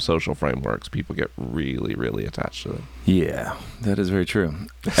beliefs become social frameworks, people get really, really attached to them. Yeah, that is very true.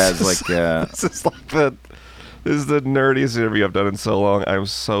 As like, this is the nerdiest interview I've done in so long. I'm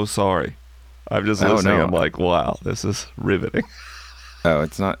so sorry. I'm just listening. I'm like, wow, this is riveting. Oh,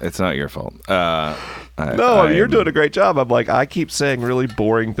 it's not your fault. You're doing a great job. I'm like, I keep saying really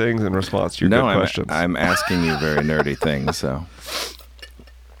boring things in response to your good questions. I'm asking you very nerdy things, so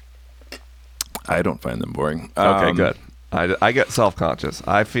I don't find them boring. Okay, good. I get self-conscious.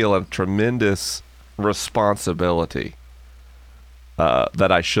 I feel a tremendous responsibility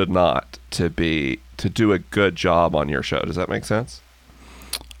that I should not to do a good job on your show. Does that make sense?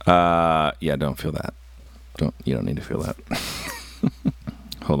 Yeah, don't feel that. You don't need to feel that.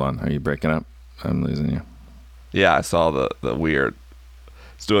 Hold on, are you breaking up? I'm losing you. Yeah, I saw the weird.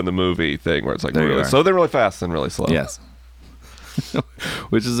 It's doing the movie thing where it's like really slow, then really fast, then really slow. Yes.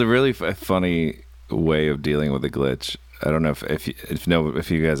 Which is a really funny way of dealing with a glitch. I don't know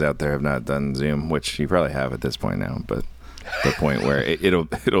if you guys out there have not done Zoom, which you probably have at this point now, but the point where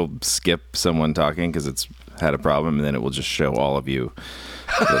it'll skip someone talking because it's had a problem, and then it will just show all of you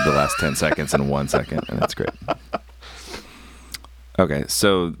the last 10 seconds in 1 second, and it's great. Okay,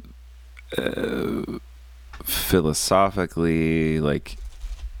 so philosophically, like,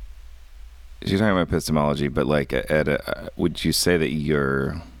 you're talking about epistemology, but like, would you say that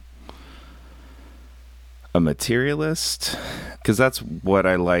you're a materialist? Because that's what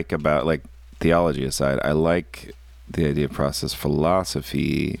I like about, like, theology aside, I like the idea of process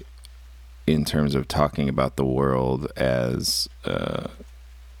philosophy in terms of talking about the world as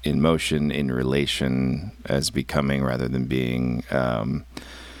in motion, in relation, as becoming rather than being.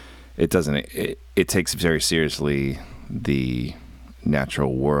 It takes very seriously the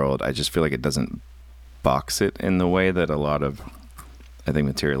natural world. I just feel like it doesn't box it in the way that a lot of, I think,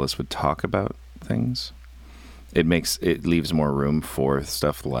 materialists would talk about things. It leaves more room for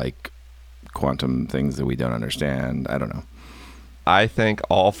stuff like quantum things that we don't understand. I don't know. I think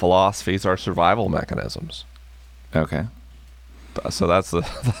all philosophies are survival mechanisms. Okay. So that's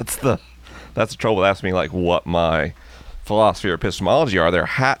the trouble with asking me like what my philosophy or epistemology are. They're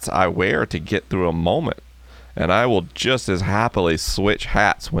hats I wear to get through a moment, and I will just as happily switch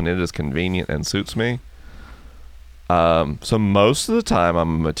hats when it is convenient and suits me. So most of the time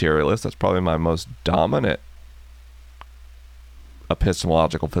I'm a materialist. That's probably my most dominant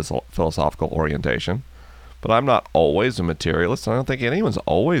epistemological philosophical orientation. But I'm not always a materialist. I don't think anyone's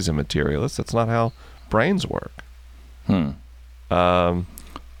always a materialist. That's not how brains work. But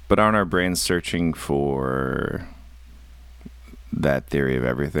aren't our brains searching for that theory of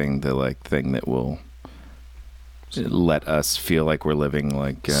everything, the like thing that will let us feel like we're living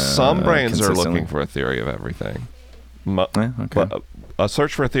like some brains are looking for a theory of everything. Okay. But a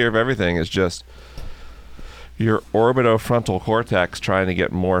search for a theory of everything is just your orbitofrontal cortex trying to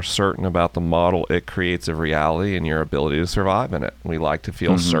get more certain about the model it creates of reality and your ability to survive in it. We like to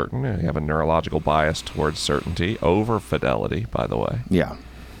feel certain. We have a neurological bias towards certainty over fidelity, by the way. Yeah.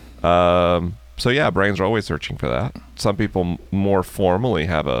 So yeah, brains are always searching for that. Some people more formally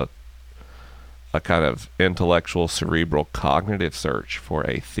have a kind of intellectual, cerebral, cognitive search for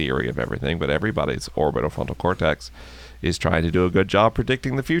a theory of everything, but everybody's orbitofrontal cortex is trying to do a good job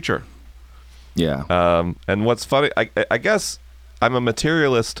predicting the future. Yeah. And what's funny, I guess I'm a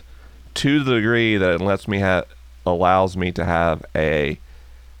materialist to the degree that it allows me to have a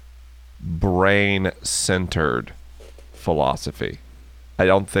brain-centered philosophy. I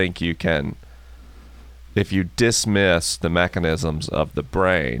don't think you can, if you dismiss the mechanisms of the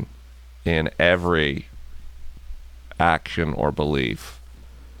brain in every action or belief,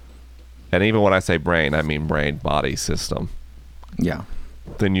 and even when I say brain, I mean brain-body system. Yeah.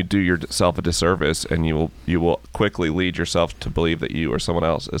 Then you do yourself a disservice, and you will quickly lead yourself to believe that you or someone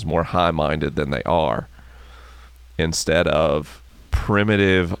else is more high-minded than they are, instead of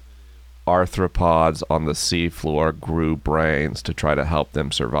primitive arthropods on the seafloor grew brains to try to help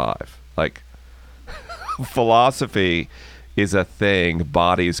them survive. Like, philosophy is a thing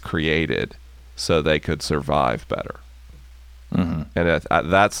bodies created so they could survive better. Mm-hmm. And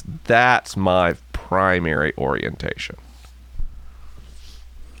that's my primary orientation.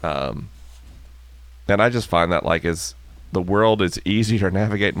 And I just find that like as the world is easier to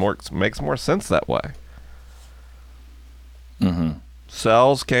navigate, makes more sense that way. Mm-hmm.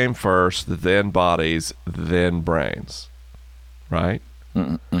 Cells came first, then bodies, then brains, right?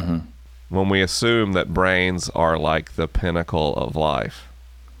 Mm-hmm. When we assume that brains are like the pinnacle of life,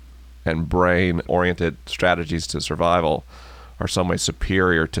 and brain-oriented strategies to survival are some way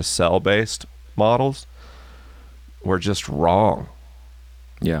superior to cell-based models, we're just wrong.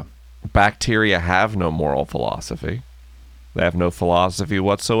 Yeah. Bacteria have no moral philosophy. They have no philosophy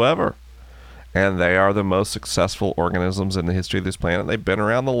whatsoever. And they are the most successful organisms in the history of this planet. They've been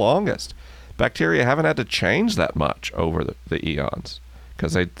around the longest. Bacteria haven't had to change that much over the eons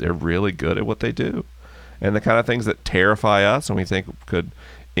because they're really good at what they do. And the kind of things that terrify us and we think could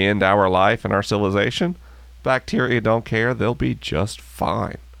end our life and our civilization, bacteria don't care. They'll be just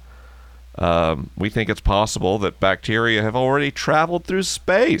fine. We think it's possible that bacteria have already traveled through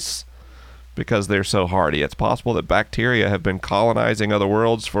space because they're so hardy. It's possible that bacteria have been colonizing other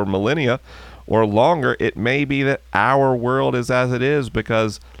worlds for millennia or longer. It may be that our world is as it is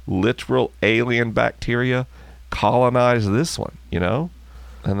because literal alien bacteria colonized this one,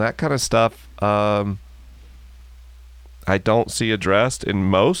 And that kind of stuff I don't see addressed in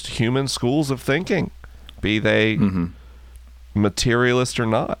most human schools of thinking, be they materialist or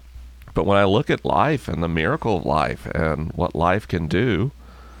not. But when I look at life and the miracle of life and what life can do,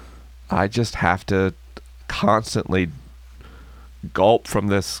 I just have to constantly gulp from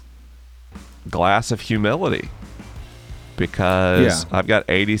this glass of humility because I've got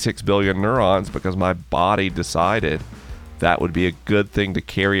 86 billion neurons because my body decided that would be a good thing to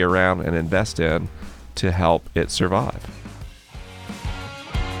carry around and invest in to help it survive.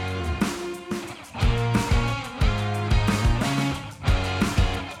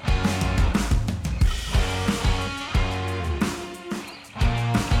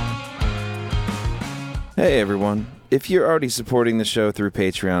 Hey everyone, if you're already supporting the show through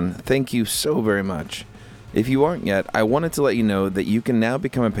Patreon, thank you so very much. If you aren't yet, I wanted to let you know that you can now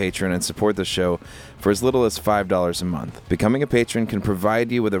become a patron and support the show for as little as $5 a month. Becoming a patron can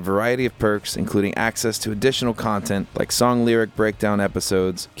provide you with a variety of perks, including access to additional content like song lyric breakdown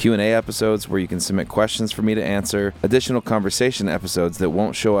episodes, Q&A episodes where you can submit questions for me to answer, additional conversation episodes that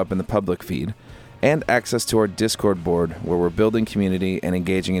won't show up in the public feed, and access to our Discord board where we're building community and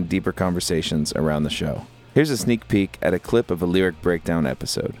engaging in deeper conversations around the show. Here's a sneak peek at a clip of a lyric breakdown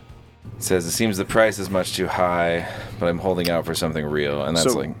episode. It says, it seems the price is much too high, but I'm holding out for something real, and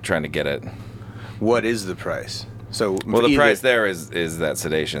that's like trying to get it. What is the price? So well, the price there is that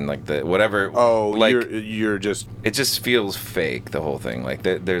sedation, like the whatever. Oh, like, you're just. It just feels fake, the whole thing. Like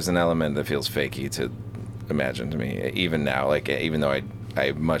there's an element that feels fakey to imagine to me, even now. Like even though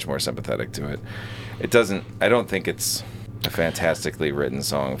I'm much more sympathetic to it, it doesn't. I don't think it's a fantastically written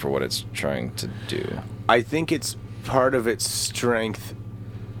song for what it's trying to do. I think it's part of its strength.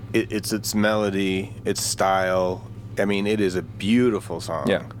 It's its melody, its style. I mean, it is a beautiful song.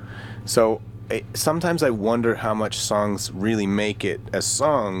 Yeah. So sometimes I wonder how much songs really make it as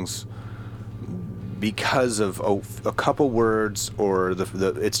songs because of a couple words or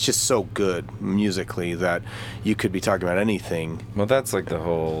the it's just so good musically that you could be talking about anything. Well, that's like the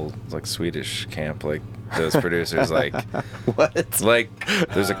whole like Swedish camp, like those producers, like what? Like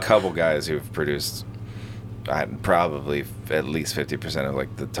there's a couple guys who've produced probably at least 50% of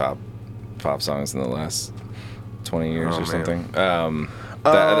like the top pop songs in the last 20 years or something. Don't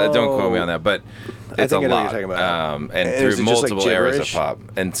quote me on that, but it's a lot. I know what you're talking about. And through multiple eras of pop.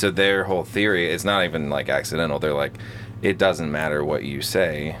 And so their whole theory is not even like accidental. They're like, it doesn't matter what you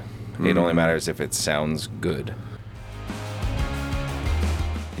say. It only matters if it sounds good.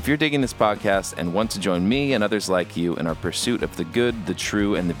 If you're digging this podcast and want to join me and others like you in our pursuit of the good, the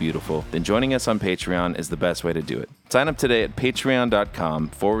true, and the beautiful, then joining us on Patreon is the best way to do it. Sign up today at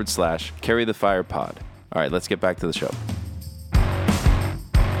patreon.com/carrythefirepod. All right, let's get back to the show.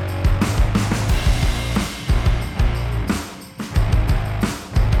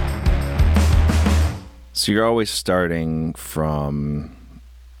 So you're always starting from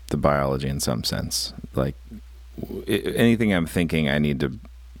the biology in some sense. Like anything I'm thinking, I need to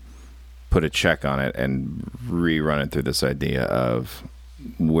put a check on it and rerun it through this idea of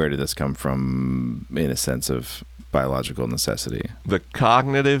where did this come from in a sense of biological necessity. The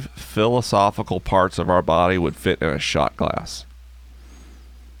cognitive, philosophical parts of our body would fit in a shot glass.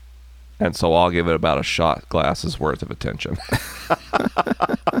 And so I'll give it about a shot glass's worth of attention.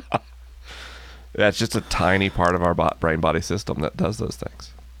 That's just a tiny part of our brain-body system that does those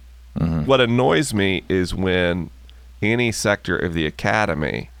things. Mm-hmm. What annoys me is when any sector of the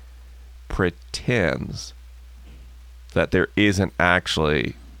academy pretends that there isn't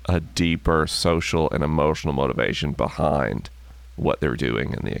actually a deeper social and emotional motivation behind what they're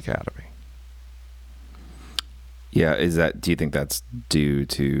doing in the academy. Yeah, do you think that's due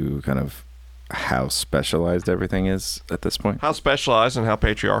to kind of how specialized everything is at this point? How specialized and how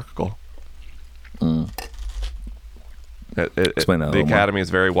patriarchal. Explain that a the little academy more. is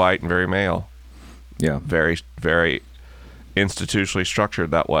very white and very male. Yeah. Very, very institutionally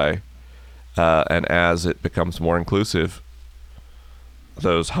structured that way. And as it becomes more inclusive,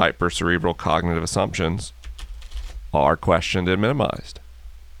 those hypercerebral cognitive assumptions are questioned and minimized.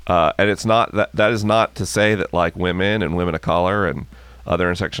 And it's not that is not to say that like women and women of color and other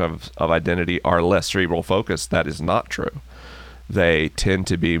intersections of identity are less cerebral focused. That is not true. They tend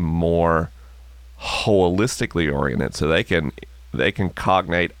to be more holistically oriented, so they can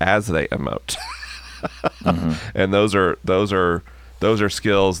cognate as they emote. And those are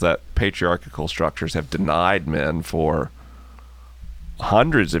skills that patriarchal structures have denied men for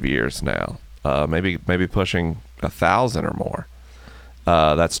hundreds of years now, maybe pushing 1,000 or more.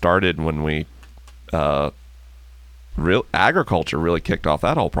 That started when we agriculture really kicked off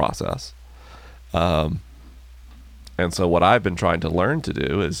that whole process. And so what I've been trying to learn to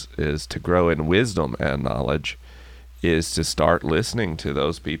do is to grow in wisdom and knowledge, is to start listening to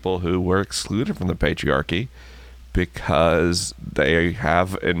those people who were excluded from the patriarchy because they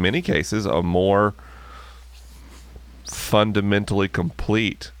have, in many cases, a more fundamentally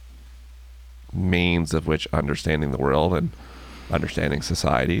complete means of which understanding the world and understanding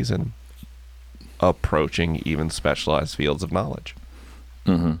societies and approaching even specialized fields of knowledge.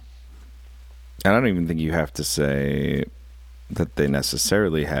 Mm-hmm. And I don't even think you have to say that they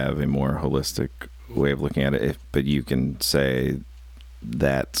necessarily have a more holistic way of looking at it, but you can say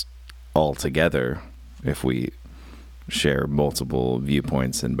that altogether, if we share multiple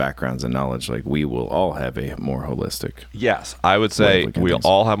viewpoints and backgrounds and knowledge, like we will all have a more holistic. Yes, I would say we'll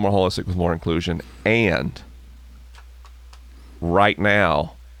all have more holistic with more inclusion. And right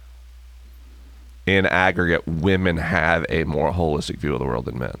now, in aggregate, women have a more holistic view of the world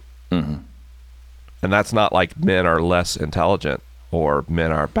than men. Mm-hmm. And that's not like men are less intelligent or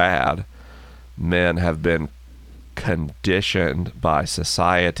men are bad. Men have been conditioned by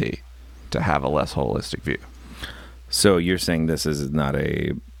society to have a less holistic view. So you're saying this is not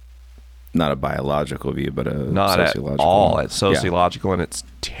a biological view, but a not sociological. At all. It's sociological, and it's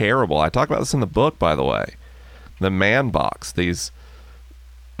terrible. I talk about this in the book, by the way. The man box, these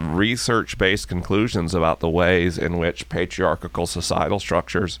research-based conclusions about the ways in which patriarchal societal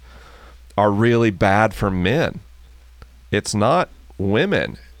structures are really bad for men. It's not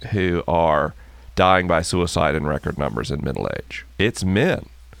women who are dying by suicide in record numbers in middle age. It's men.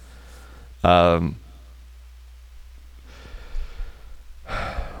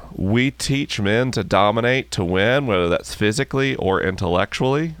 We teach men to dominate, to win, whether that's physically or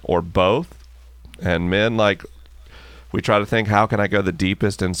intellectually or both. And men, like, we try to think, how can I go the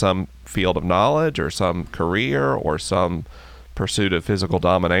deepest in some field of knowledge or some career or some pursuit of physical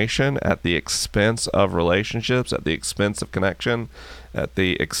domination at the expense of relationships, at the expense of connection, at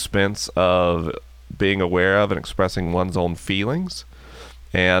the expense of being aware of and expressing one's own feelings.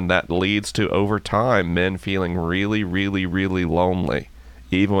 And that leads to, over time, men feeling really, really, really lonely,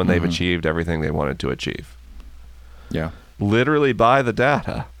 even when they've achieved everything they wanted to achieve. Yeah. Literally by the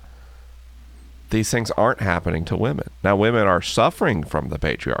data, these things aren't happening to women. Now, women are suffering from the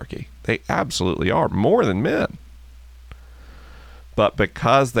patriarchy. They absolutely are, more than men. But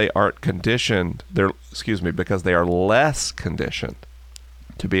because they aren't conditioned, because they are less conditioned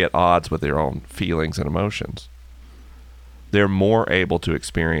to be at odds with their own feelings and emotions, they're more able to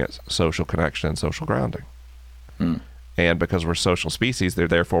experience social connection and social grounding. And because we're social species, they're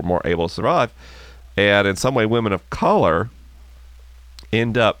therefore more able to survive. And in some way, women of color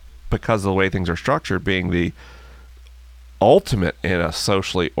end up, because of the way things are structured, being the ultimate in a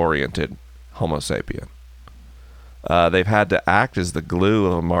socially oriented Homo sapien. They've had to act as the glue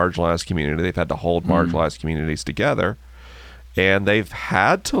of a marginalized community. They've had to hold marginalized communities together. And they've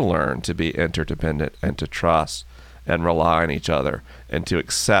had to learn to be interdependent and to trust and rely on each other and to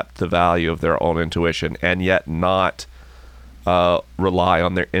accept the value of their own intuition and yet not rely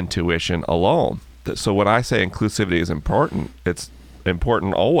on their intuition alone. So when I say inclusivity is important, it's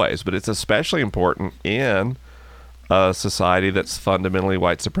important always, but it's especially important in a society that's fundamentally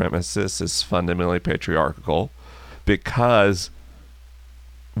white supremacist, is fundamentally patriarchal, because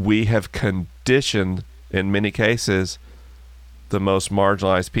we have conditioned, in many cases, the most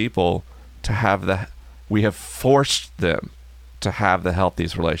marginalized people to have we have forced them to have the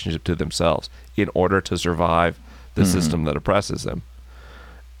healthiest relationship to themselves in order to survive the system that oppresses them.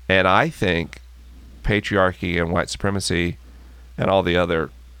 And I think patriarchy and white supremacy and all the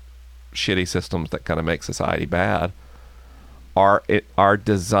other shitty systems that kind of make society bad are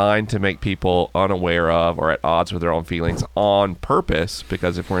designed to make people unaware of or at odds with their own feelings on purpose,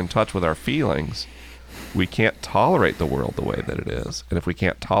 because if we're in touch with our feelings, we can't tolerate the world the way that it is. And if we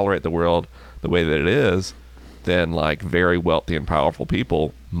can't tolerate the world the way that it is, then like very wealthy and powerful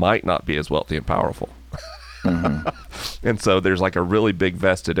people might not be as wealthy and powerful. And so there's like a really big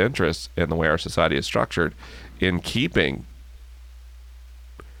vested interest in the way our society is structured in keeping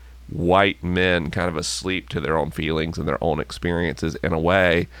white men kind of asleep to their own feelings and their own experiences in a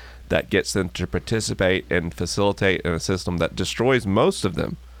way that gets them to participate and facilitate in a system that destroys most of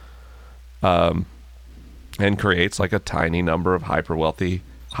them, and creates like a tiny number of hyper wealthy,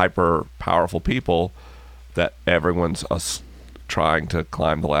 hyper powerful people that everyone's trying to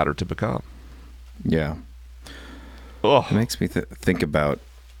climb the ladder to become. Yeah. Ugh. It makes me think about,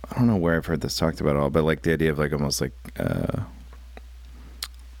 I don't know where I've heard this talked about at all, but like the idea of like almost like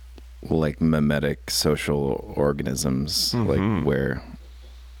mimetic social organisms, like where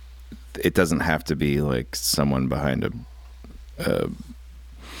it doesn't have to be like someone behind a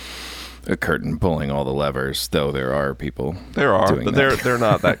curtain pulling all the levers, though there are people. There are, doing but that. they're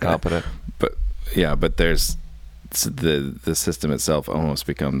not that competent. But yeah, but there's the system itself almost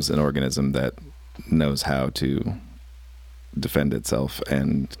becomes an organism that knows how to defend itself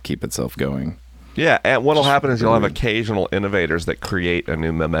and keep itself going. Yeah, and what'll happen is you'll have occasional innovators that create a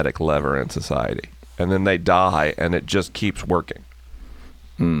new mimetic lever in society, and then they die, and it just keeps working.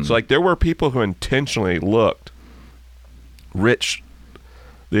 So, like, there were people who intentionally looked rich,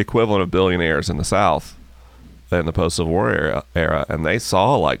 the equivalent of billionaires in the South in the post-Civil War era, and they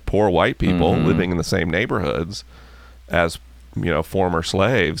saw, like, poor white people living in the same neighborhoods as, former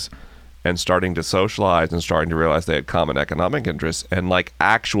slaves, and starting to socialize and starting to realize they had common economic interests, and, like,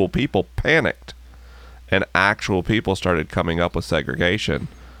 actual people panicked. And actual people started coming up with segregation,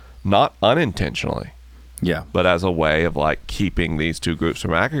 not unintentionally, but as a way of like keeping these two groups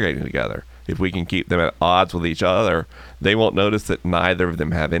from aggregating together. If we can keep them at odds with each other, they won't notice that neither of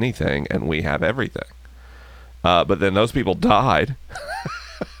them have anything and we have everything. But then those people died.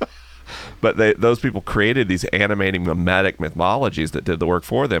 But those people created these animating mimetic mythologies that did the work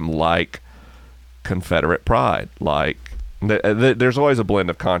for them, like Confederate pride. Like there's always a blend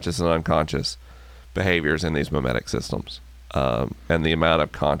of conscious and unconscious behaviors in these mimetic systems, and the amount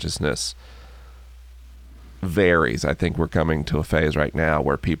of consciousness varies. I think we're coming to a phase right now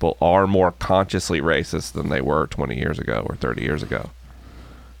where people are more consciously racist than they were 20 years ago or 30 years ago.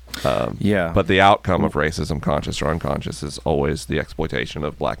 But the outcome of racism, conscious or unconscious, is always the exploitation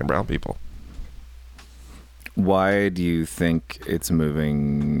of black and brown people. Why do you think it's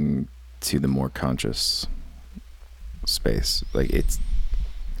moving to the more conscious space? Like, is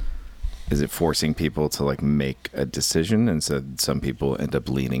it forcing people to like make a decision, and so some people end up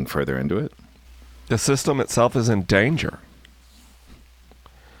leaning further into it? The system itself is in danger.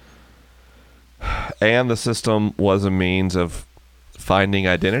 And the system was a means of finding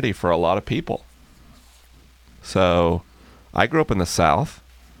identity for a lot of people. So I grew up in the South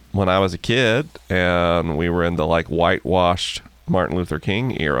when I was a kid, and we were in the like whitewashed Martin Luther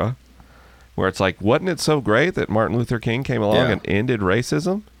King era, where it's like, wasn't it so great that Martin Luther King came along and ended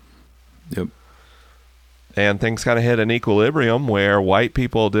racism? Yep. And things kind of hit an equilibrium where white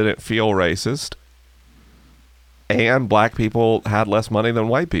people didn't feel racist, and black people had less money than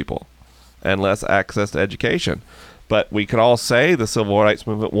white people and less access to education. But we could all say the civil rights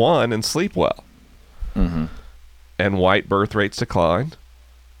movement won and sleep well. And white birth rates declined,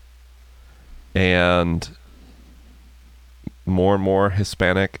 and more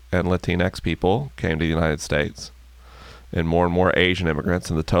Hispanic and Latinx people came to the United States, and more Asian immigrants,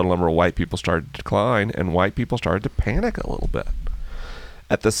 and the total number of white people started to decline, and white people started to panic a little bit.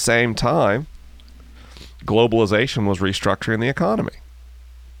 At the same time, globalization was restructuring the economy.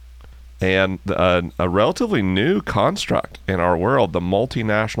 And a relatively new construct in our world, the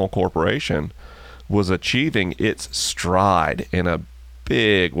multinational corporation, was achieving its stride in a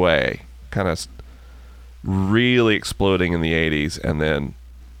big way, kind of really exploding in the 80s, and then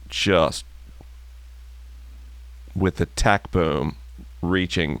just with the tech boom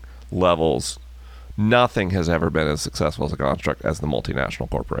reaching levels, nothing has ever been as successful as a construct as the multinational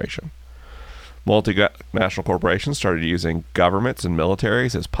corporation. Multinational corporations started using governments and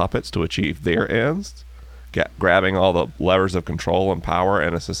militaries as puppets to achieve their ends, grabbing all the levers of control and power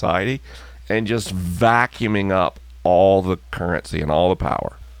in a society, and just vacuuming up all the currency and all the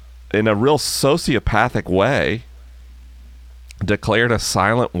power. In a real sociopathic way, declared a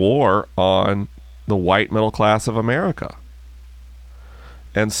silent war on the white middle class of America.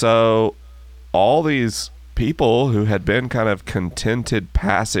 And so all these people who had been kind of contented,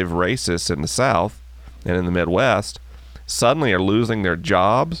 passive racists in the South and in the Midwest suddenly are losing their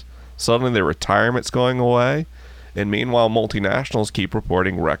jobs. Suddenly their retirement's going away. And meanwhile, multinationals keep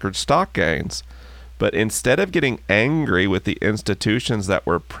reporting record stock gains. But instead of getting angry with the institutions that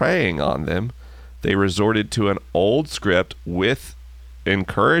were preying on them, they resorted to an old script with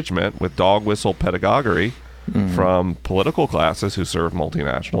encouragement, with dog whistle pedagogy from political classes who serve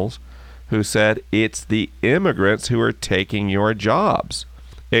multinationals, who said, it's the immigrants who are taking your jobs.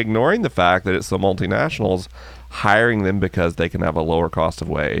 ignoring the fact that it's the multinationals hiring them because they can have a lower cost of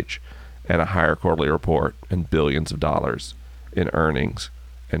wage and a higher quarterly report and billions of dollars in earnings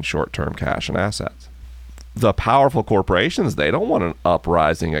and short-term cash and assets. The powerful corporations, they don't want an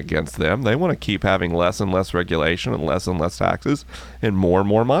uprising against them. They want to keep having less and less regulation and less taxes and more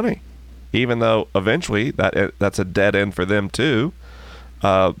money, even though eventually that's a dead end for them too,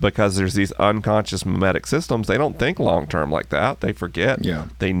 because there's these unconscious mimetic systems. They don't think long-term like that. They forget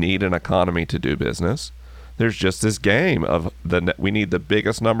they need an economy to do business. There's just this game of we need the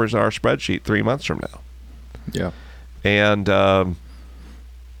biggest numbers in our spreadsheet 3 months from now. Yeah. And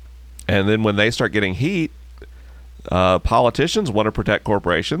then when they start getting heat, politicians want to protect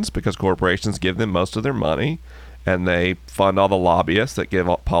corporations because corporations give them most of their money, and they fund all the lobbyists that give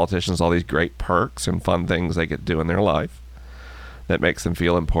politicians all these great perks and fun things they get to do in their life that makes them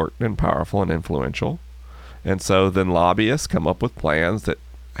feel important and powerful and influential. And so then lobbyists come up with plans that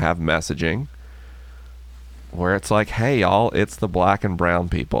have messaging where it's like, hey, y'all, it's the black and brown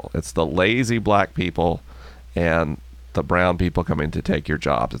people. It's the lazy black people and the brown people coming to take your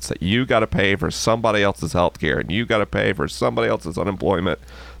jobs. It's that you got to pay for somebody else's health care and you got to pay for somebody else's unemployment.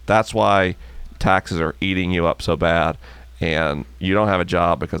 That's why taxes are eating you up so bad, and you don't have a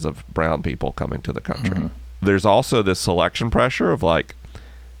job because of brown people coming to the country. Mm-hmm. There's also this selection pressure of like,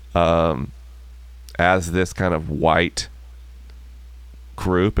 as this kind of white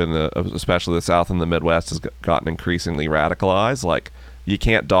group especially the South and the Midwest has gotten increasingly radicalized. Like, you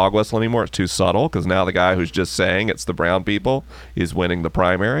can't dog whistle anymore. It's too subtle, because now the guy who's just saying it's the brown people is winning the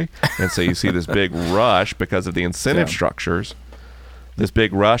primary. And so you see this big rush because of the incentive structures, this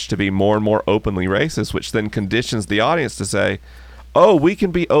big rush to be more and more openly racist, which then conditions the audience to say, oh, we can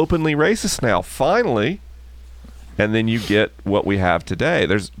be openly racist now, finally. And then you get what we have today.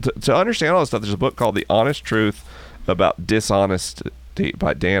 To understand all this stuff, there's a book called The Honest Truth About Dishonesty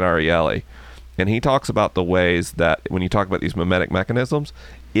by Dan Ariely. And he talks about the ways that when you talk about these mimetic mechanisms,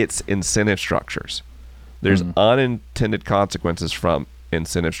 it's incentive structures. There's unintended consequences from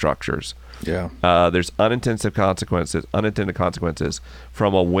incentive structures. Yeah. There's unintended consequences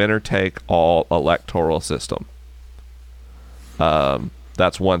from a winner-take-all electoral system.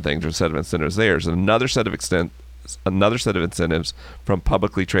 That's one thing. There's a set of incentives there. There's another set of incentives from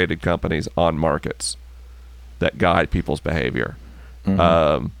publicly traded companies on markets that guide people's behavior.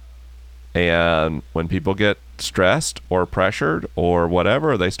 Mm-hmm. And when people get stressed or pressured or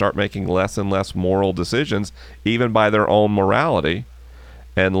whatever, they start making less and less moral decisions, even by their own morality,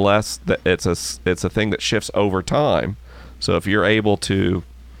 unless it's a thing that shifts over time. So if you're able to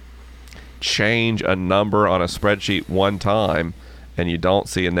change a number on a spreadsheet one time and you don't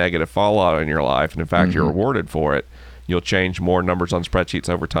see a negative fallout in your life, and in fact you're rewarded for it, you'll change more numbers on spreadsheets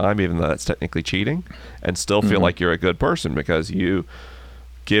over time, even though that's technically cheating, and still feel like you're a good person because you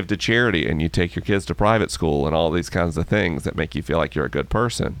give to charity and you take your kids to private school and all these kinds of things that make you feel like you're a good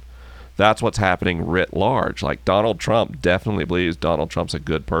person. That's what's happening writ large. Like, Donald Trump definitely believes Donald Trump's a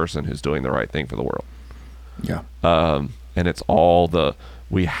good person who's doing the right thing for the world. Yeah. And it's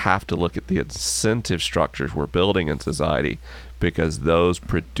we have to look at the incentive structures we're building in society, because those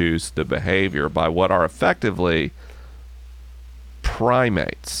produce the behavior by what are effectively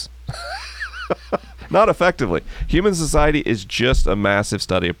primates. Not effectively. Human society is just a massive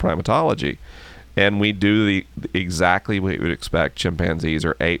study of primatology, and we do exactly what you would expect chimpanzees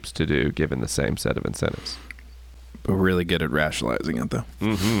or apes to do, given the same set of incentives. We're really good at rationalizing it, though.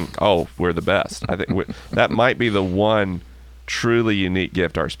 Mm-hmm. Oh, we're the best. I think that might be the one truly unique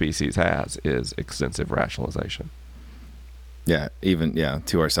gift our species has, is extensive rationalization. Yeah,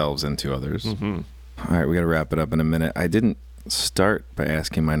 to ourselves and to others. Mm-hmm. All right, we got to wrap it up in a minute. I didn't start by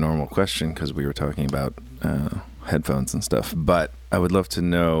asking my normal question because we were talking about headphones and stuff, but I would love to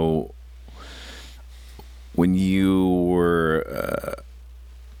know, when you were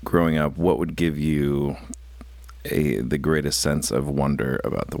growing up, what would give you the greatest sense of wonder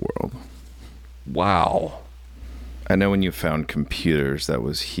about the world? Wow. I know when you found computers, that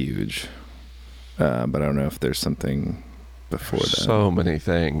was huge, but I don't know if there's something before that. So many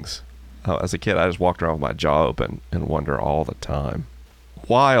things. As a kid, I just walked around with my jaw open and wonder all the time.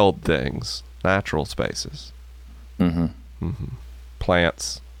 Wild things, natural spaces,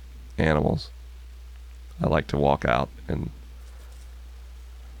 plants, animals. I like to walk out in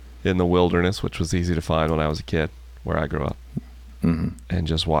the wilderness, which was easy to find when I was a kid, where I grew up, and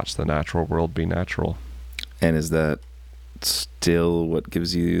just watch the natural world be natural. And is that still what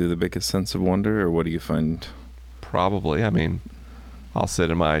gives you the biggest sense of wonder, or what do you find? Probably. I mean, I'll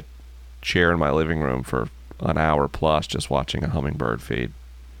sit in my chair in my living room for an hour plus just watching a hummingbird feed,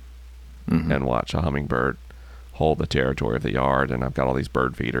 and watch a hummingbird hold the territory of the yard, and I've got all these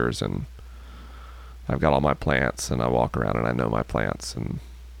bird feeders, and I've got all my plants, and I walk around and I know my plants, and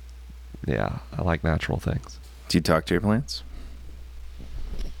yeah, I like natural things. Do you talk to your plants?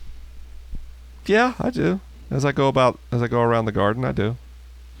 Yeah, I do. As I go around the garden, I do.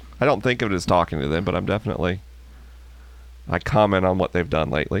 I don't think of it as talking to them, but I comment on what they've done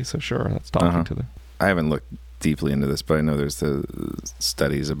lately, so sure, that's talking to them. I haven't looked deeply into this, but I know there's the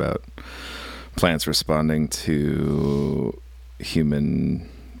studies about plants responding to human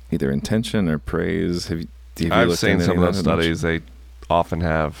either intention or praise. Have you I've looked seen into some of any those that much? studies. They often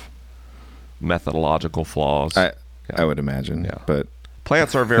have methodological flaws. I would imagine, Yeah. but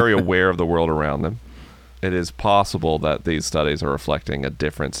Plants are very aware of the world around them. It is possible that these studies are reflecting a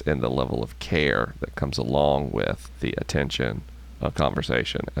difference in the level of care that comes along with the attention of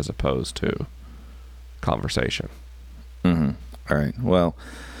conversation as opposed to conversation. all right. Well,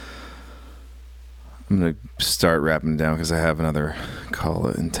 I'm going to start wrapping down because I have another call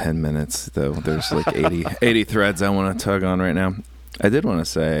in 10 minutes, though there's like 80 threads I want to tug on right now. I did want to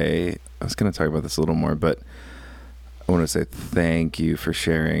say, I was going to talk about this a little more, but I want to say thank you for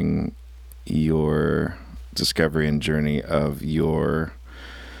sharing your discovery and journey of your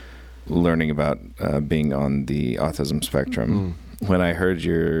learning about being on the autism spectrum. When I heard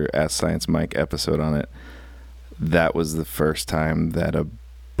your Ask Science Mike episode on it, that was the first time that a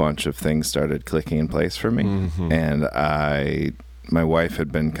bunch of things started clicking in place for me. And my wife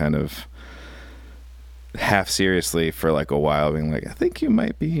had been kind of half seriously for like a while being like, I think you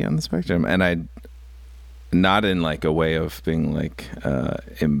might be on the spectrum. And I, not in like a way of being like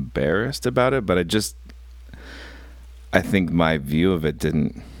embarrassed about it, but I think my view of it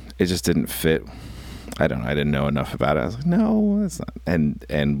just didn't fit. I don't know. I didn't know enough about it. I was like, no, it's not.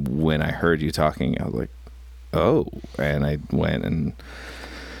 And when I heard you talking, I was like, oh, and I went and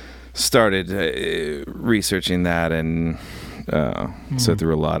started researching that, and so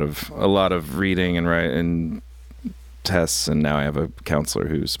through a lot of reading and writing tests, and now I have a counselor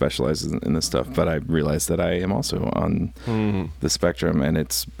who specializes in this stuff. But I realized that I am also on the spectrum, and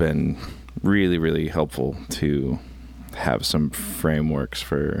it's been really, really helpful to have some frameworks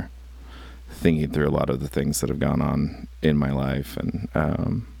for thinking through a lot of the things that have gone on in my life, and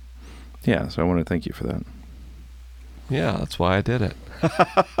so I want to thank you for that. Yeah, that's why I did it.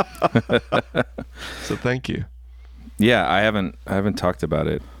 So thank you. Yeah, I haven't talked about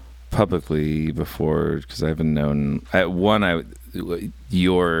it publicly before because I haven't known.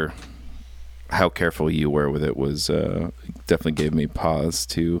 How careful you were with it was definitely gave me pause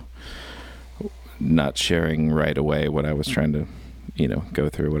to not sharing right away what I was trying to, go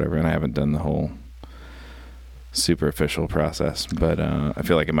through or whatever. And I haven't done the whole super official process, but I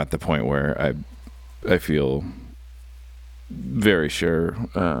feel like I'm at the point where I feel very sure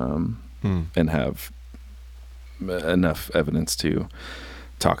and have enough evidence to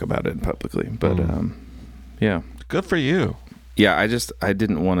talk about it publicly. But yeah, good for you. Yeah, I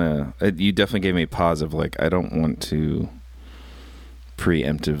didn't want to. You definitely gave me pause of like, I don't want to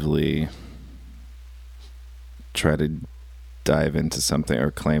preemptively try to dive into something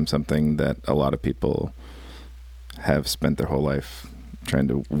or claim something that a lot of people have spent their whole life trying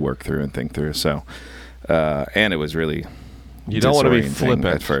to work through and think through. So, and it was really, you don't want to be flippant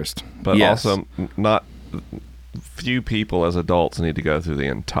at first, but yes. Also not few people as adults need to go through the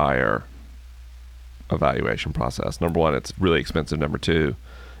entire evaluation process. Number one, it's really expensive. Number two,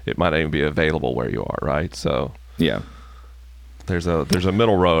 it might not even be available where you are, right? So yeah, there's a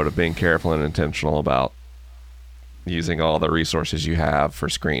middle road of being careful and intentional about using all the resources you have for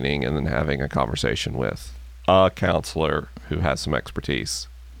screening, and then having a conversation with a counselor who has some expertise.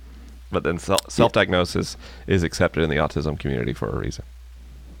 But then self-diagnosis is accepted in the autism community for a reason.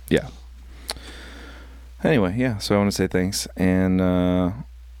 Yeah. Anyway, yeah, so I want to say thanks, and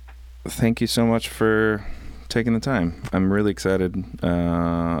thank you so much for taking the time. I'm really excited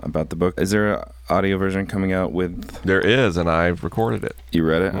about the book. Is there an audio version coming out with... There is, and I've recorded it. You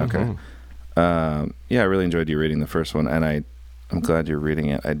read it? Okay. Yeah, I really enjoyed you reading the first one, and I'm glad you're reading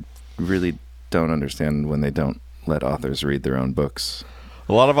it. I really don't understand when they don't let authors read their own books.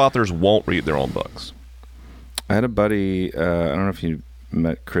 A lot of authors won't read their own books. I had a buddy, I don't know if you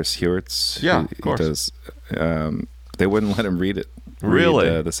met Chris Hewerts. Yeah, of course. They wouldn't let him read it.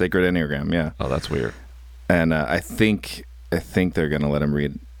 Really? The Sacred Enneagram, yeah. Oh, that's weird. And I think they're going to let him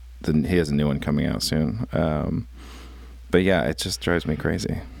read. He has a new one coming out soon. But yeah, it just drives me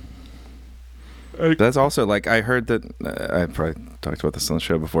crazy. That's also, like, I heard that, I probably talked about this on the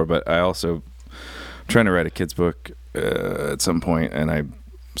show before, but I also trying to write a kid's book at some point, and I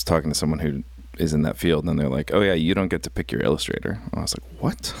was talking to someone who is in that field, and they're like, oh yeah, you don't get to pick your illustrator. And I was like,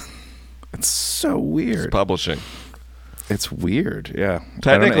 what? It's so weird. It's publishing. It's weird, yeah.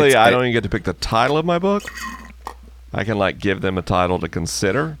 Technically, I don't even get to pick the title of my book. I can give them a title to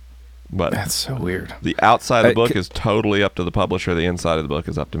consider, but that's so weird. The outside of the book is totally up to the publisher. The inside of the book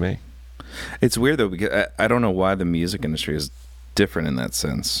is up to me. It's weird though, because I don't know why the music industry is different in that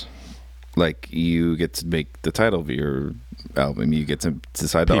sense. Like, you get to make the title of your album, you get to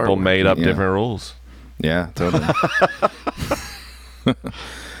decide the People artwork. made up different rules. Yeah, totally.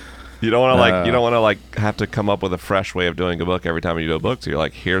 You don't want to have to come up with a fresh way of doing a book every time you do a book. So you're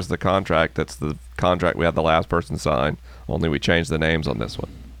like, here's the contract. That's the contract we had the last person sign. Only we changed the names on this one.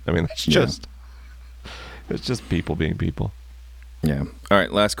 I mean, it's just people being people. Yeah. All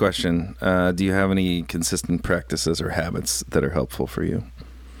right. Last question. Do you have any consistent practices or habits that are helpful for you?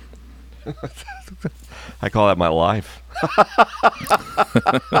 I call that my life.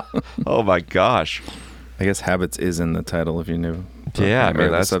 Oh my gosh. I guess habits is in the title of your new book. Yeah, I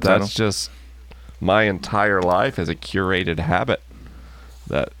mean, that's just my entire life is a curated habit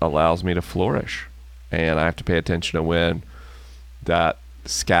that allows me to flourish. And I have to pay attention to when that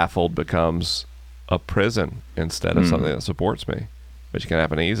scaffold becomes a prison instead of something that supports me, which can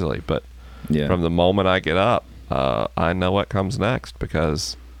happen easily. But from the moment I get up, I know what comes next,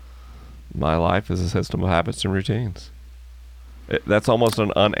 because my life is a system of habits and routines. That's almost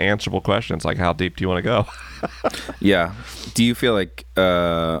an unanswerable question. It's like, how deep do you want to go? Yeah. Do you feel like,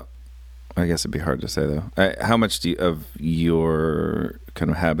 I guess it'd be hard to say though, how much of your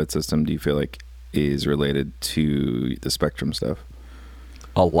kind of habit system do you feel like is related to the Spectrum stuff?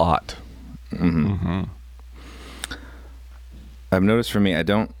 A lot. Mm-hmm. I've noticed for me, I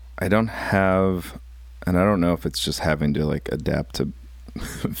don't have, and I don't know if it's just having to adapt to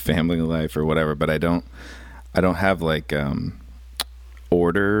family life or whatever, but I don't have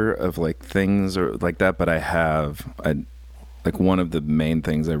order of things or like that, but I one of the main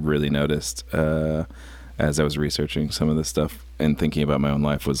things I really noticed as I was researching some of this stuff and thinking about my own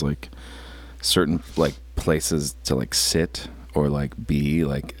life was certain places to sit or be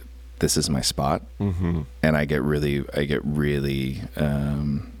this is my spot. Mm-hmm. And I get really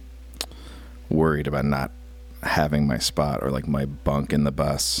worried about not having my spot or my bunk in the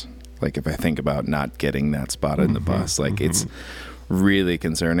bus. If I think about not getting that spot in the bus, it's really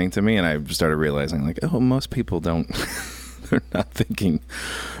concerning to me. And I started realizing most people don't, they're not thinking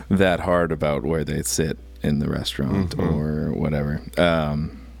that hard about where they sit in the restaurant or whatever.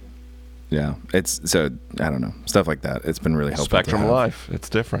 Yeah, it's so I don't know, stuff like that. It's been really helpful. Spectrum life, it's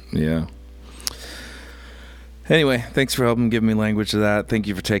different. Yeah. Anyway, thanks for helping give me language to that. Thank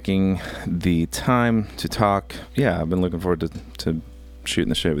you for taking the time to talk. Yeah, I've been looking forward to shooting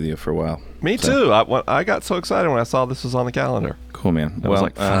the shit with you for a while. Me too. I got so excited when I saw this was on the calendar. Cool, man. I was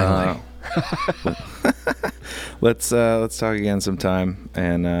like, finally. Let's talk again sometime,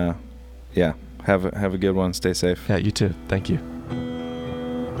 and yeah, have a good one. Stay safe. Yeah, you too. Thank you.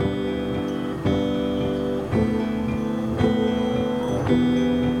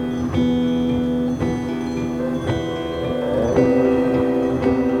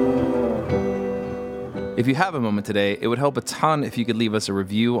 If you have a moment today, it would help a ton if you could leave us a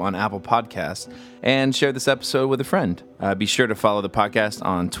review on Apple Podcasts and share this episode with a friend. Be sure to follow the podcast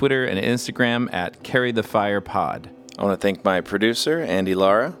on Twitter and Instagram at Carry the Fire Pod. I want to thank my producer, Andy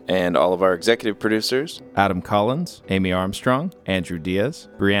Lara, and all of our executive producers, Adam Collins, Amy Armstrong, Andrew Diaz,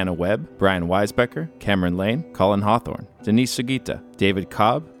 Brianna Webb, Brian Weisbecker, Cameron Lane, Colin Hawthorne, Denise Sugita, David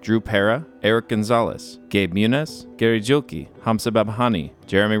Cobb, Drew Pera, Eric Gonzalez, Gabe Muniz, Gary Julke, Hamza Babhani,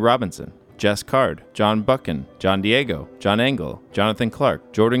 Jeremy Robinson, Jess Card, John Buchan, John Diego, John Engel, Jonathan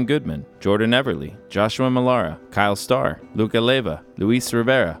Clark, Jordan Goodman, Jordan Everly, Joshua Malara, Kyle Starr, Luca Leva, Luis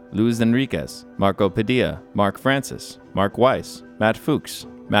Rivera, Luz Enriquez, Marco Padilla, Mark Francis, Mark Weiss, Matt Fuchs,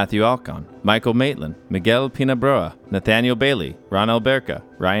 Matthew Alcon, Michael Maitland, Miguel Pinabroa, Nathaniel Bailey, Ron Alberca,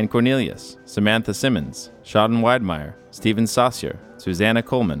 Ryan Cornelius, Samantha Simmons, Sheldon Weidmeyer, Stephen Saucier, Susanna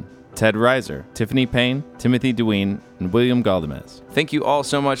Coleman, Ted Reiser, Tiffany Payne, Timothy Deween, and William Galdamez. Thank you all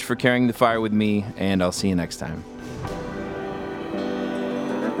so much for carrying the fire with me, and I'll see you next time.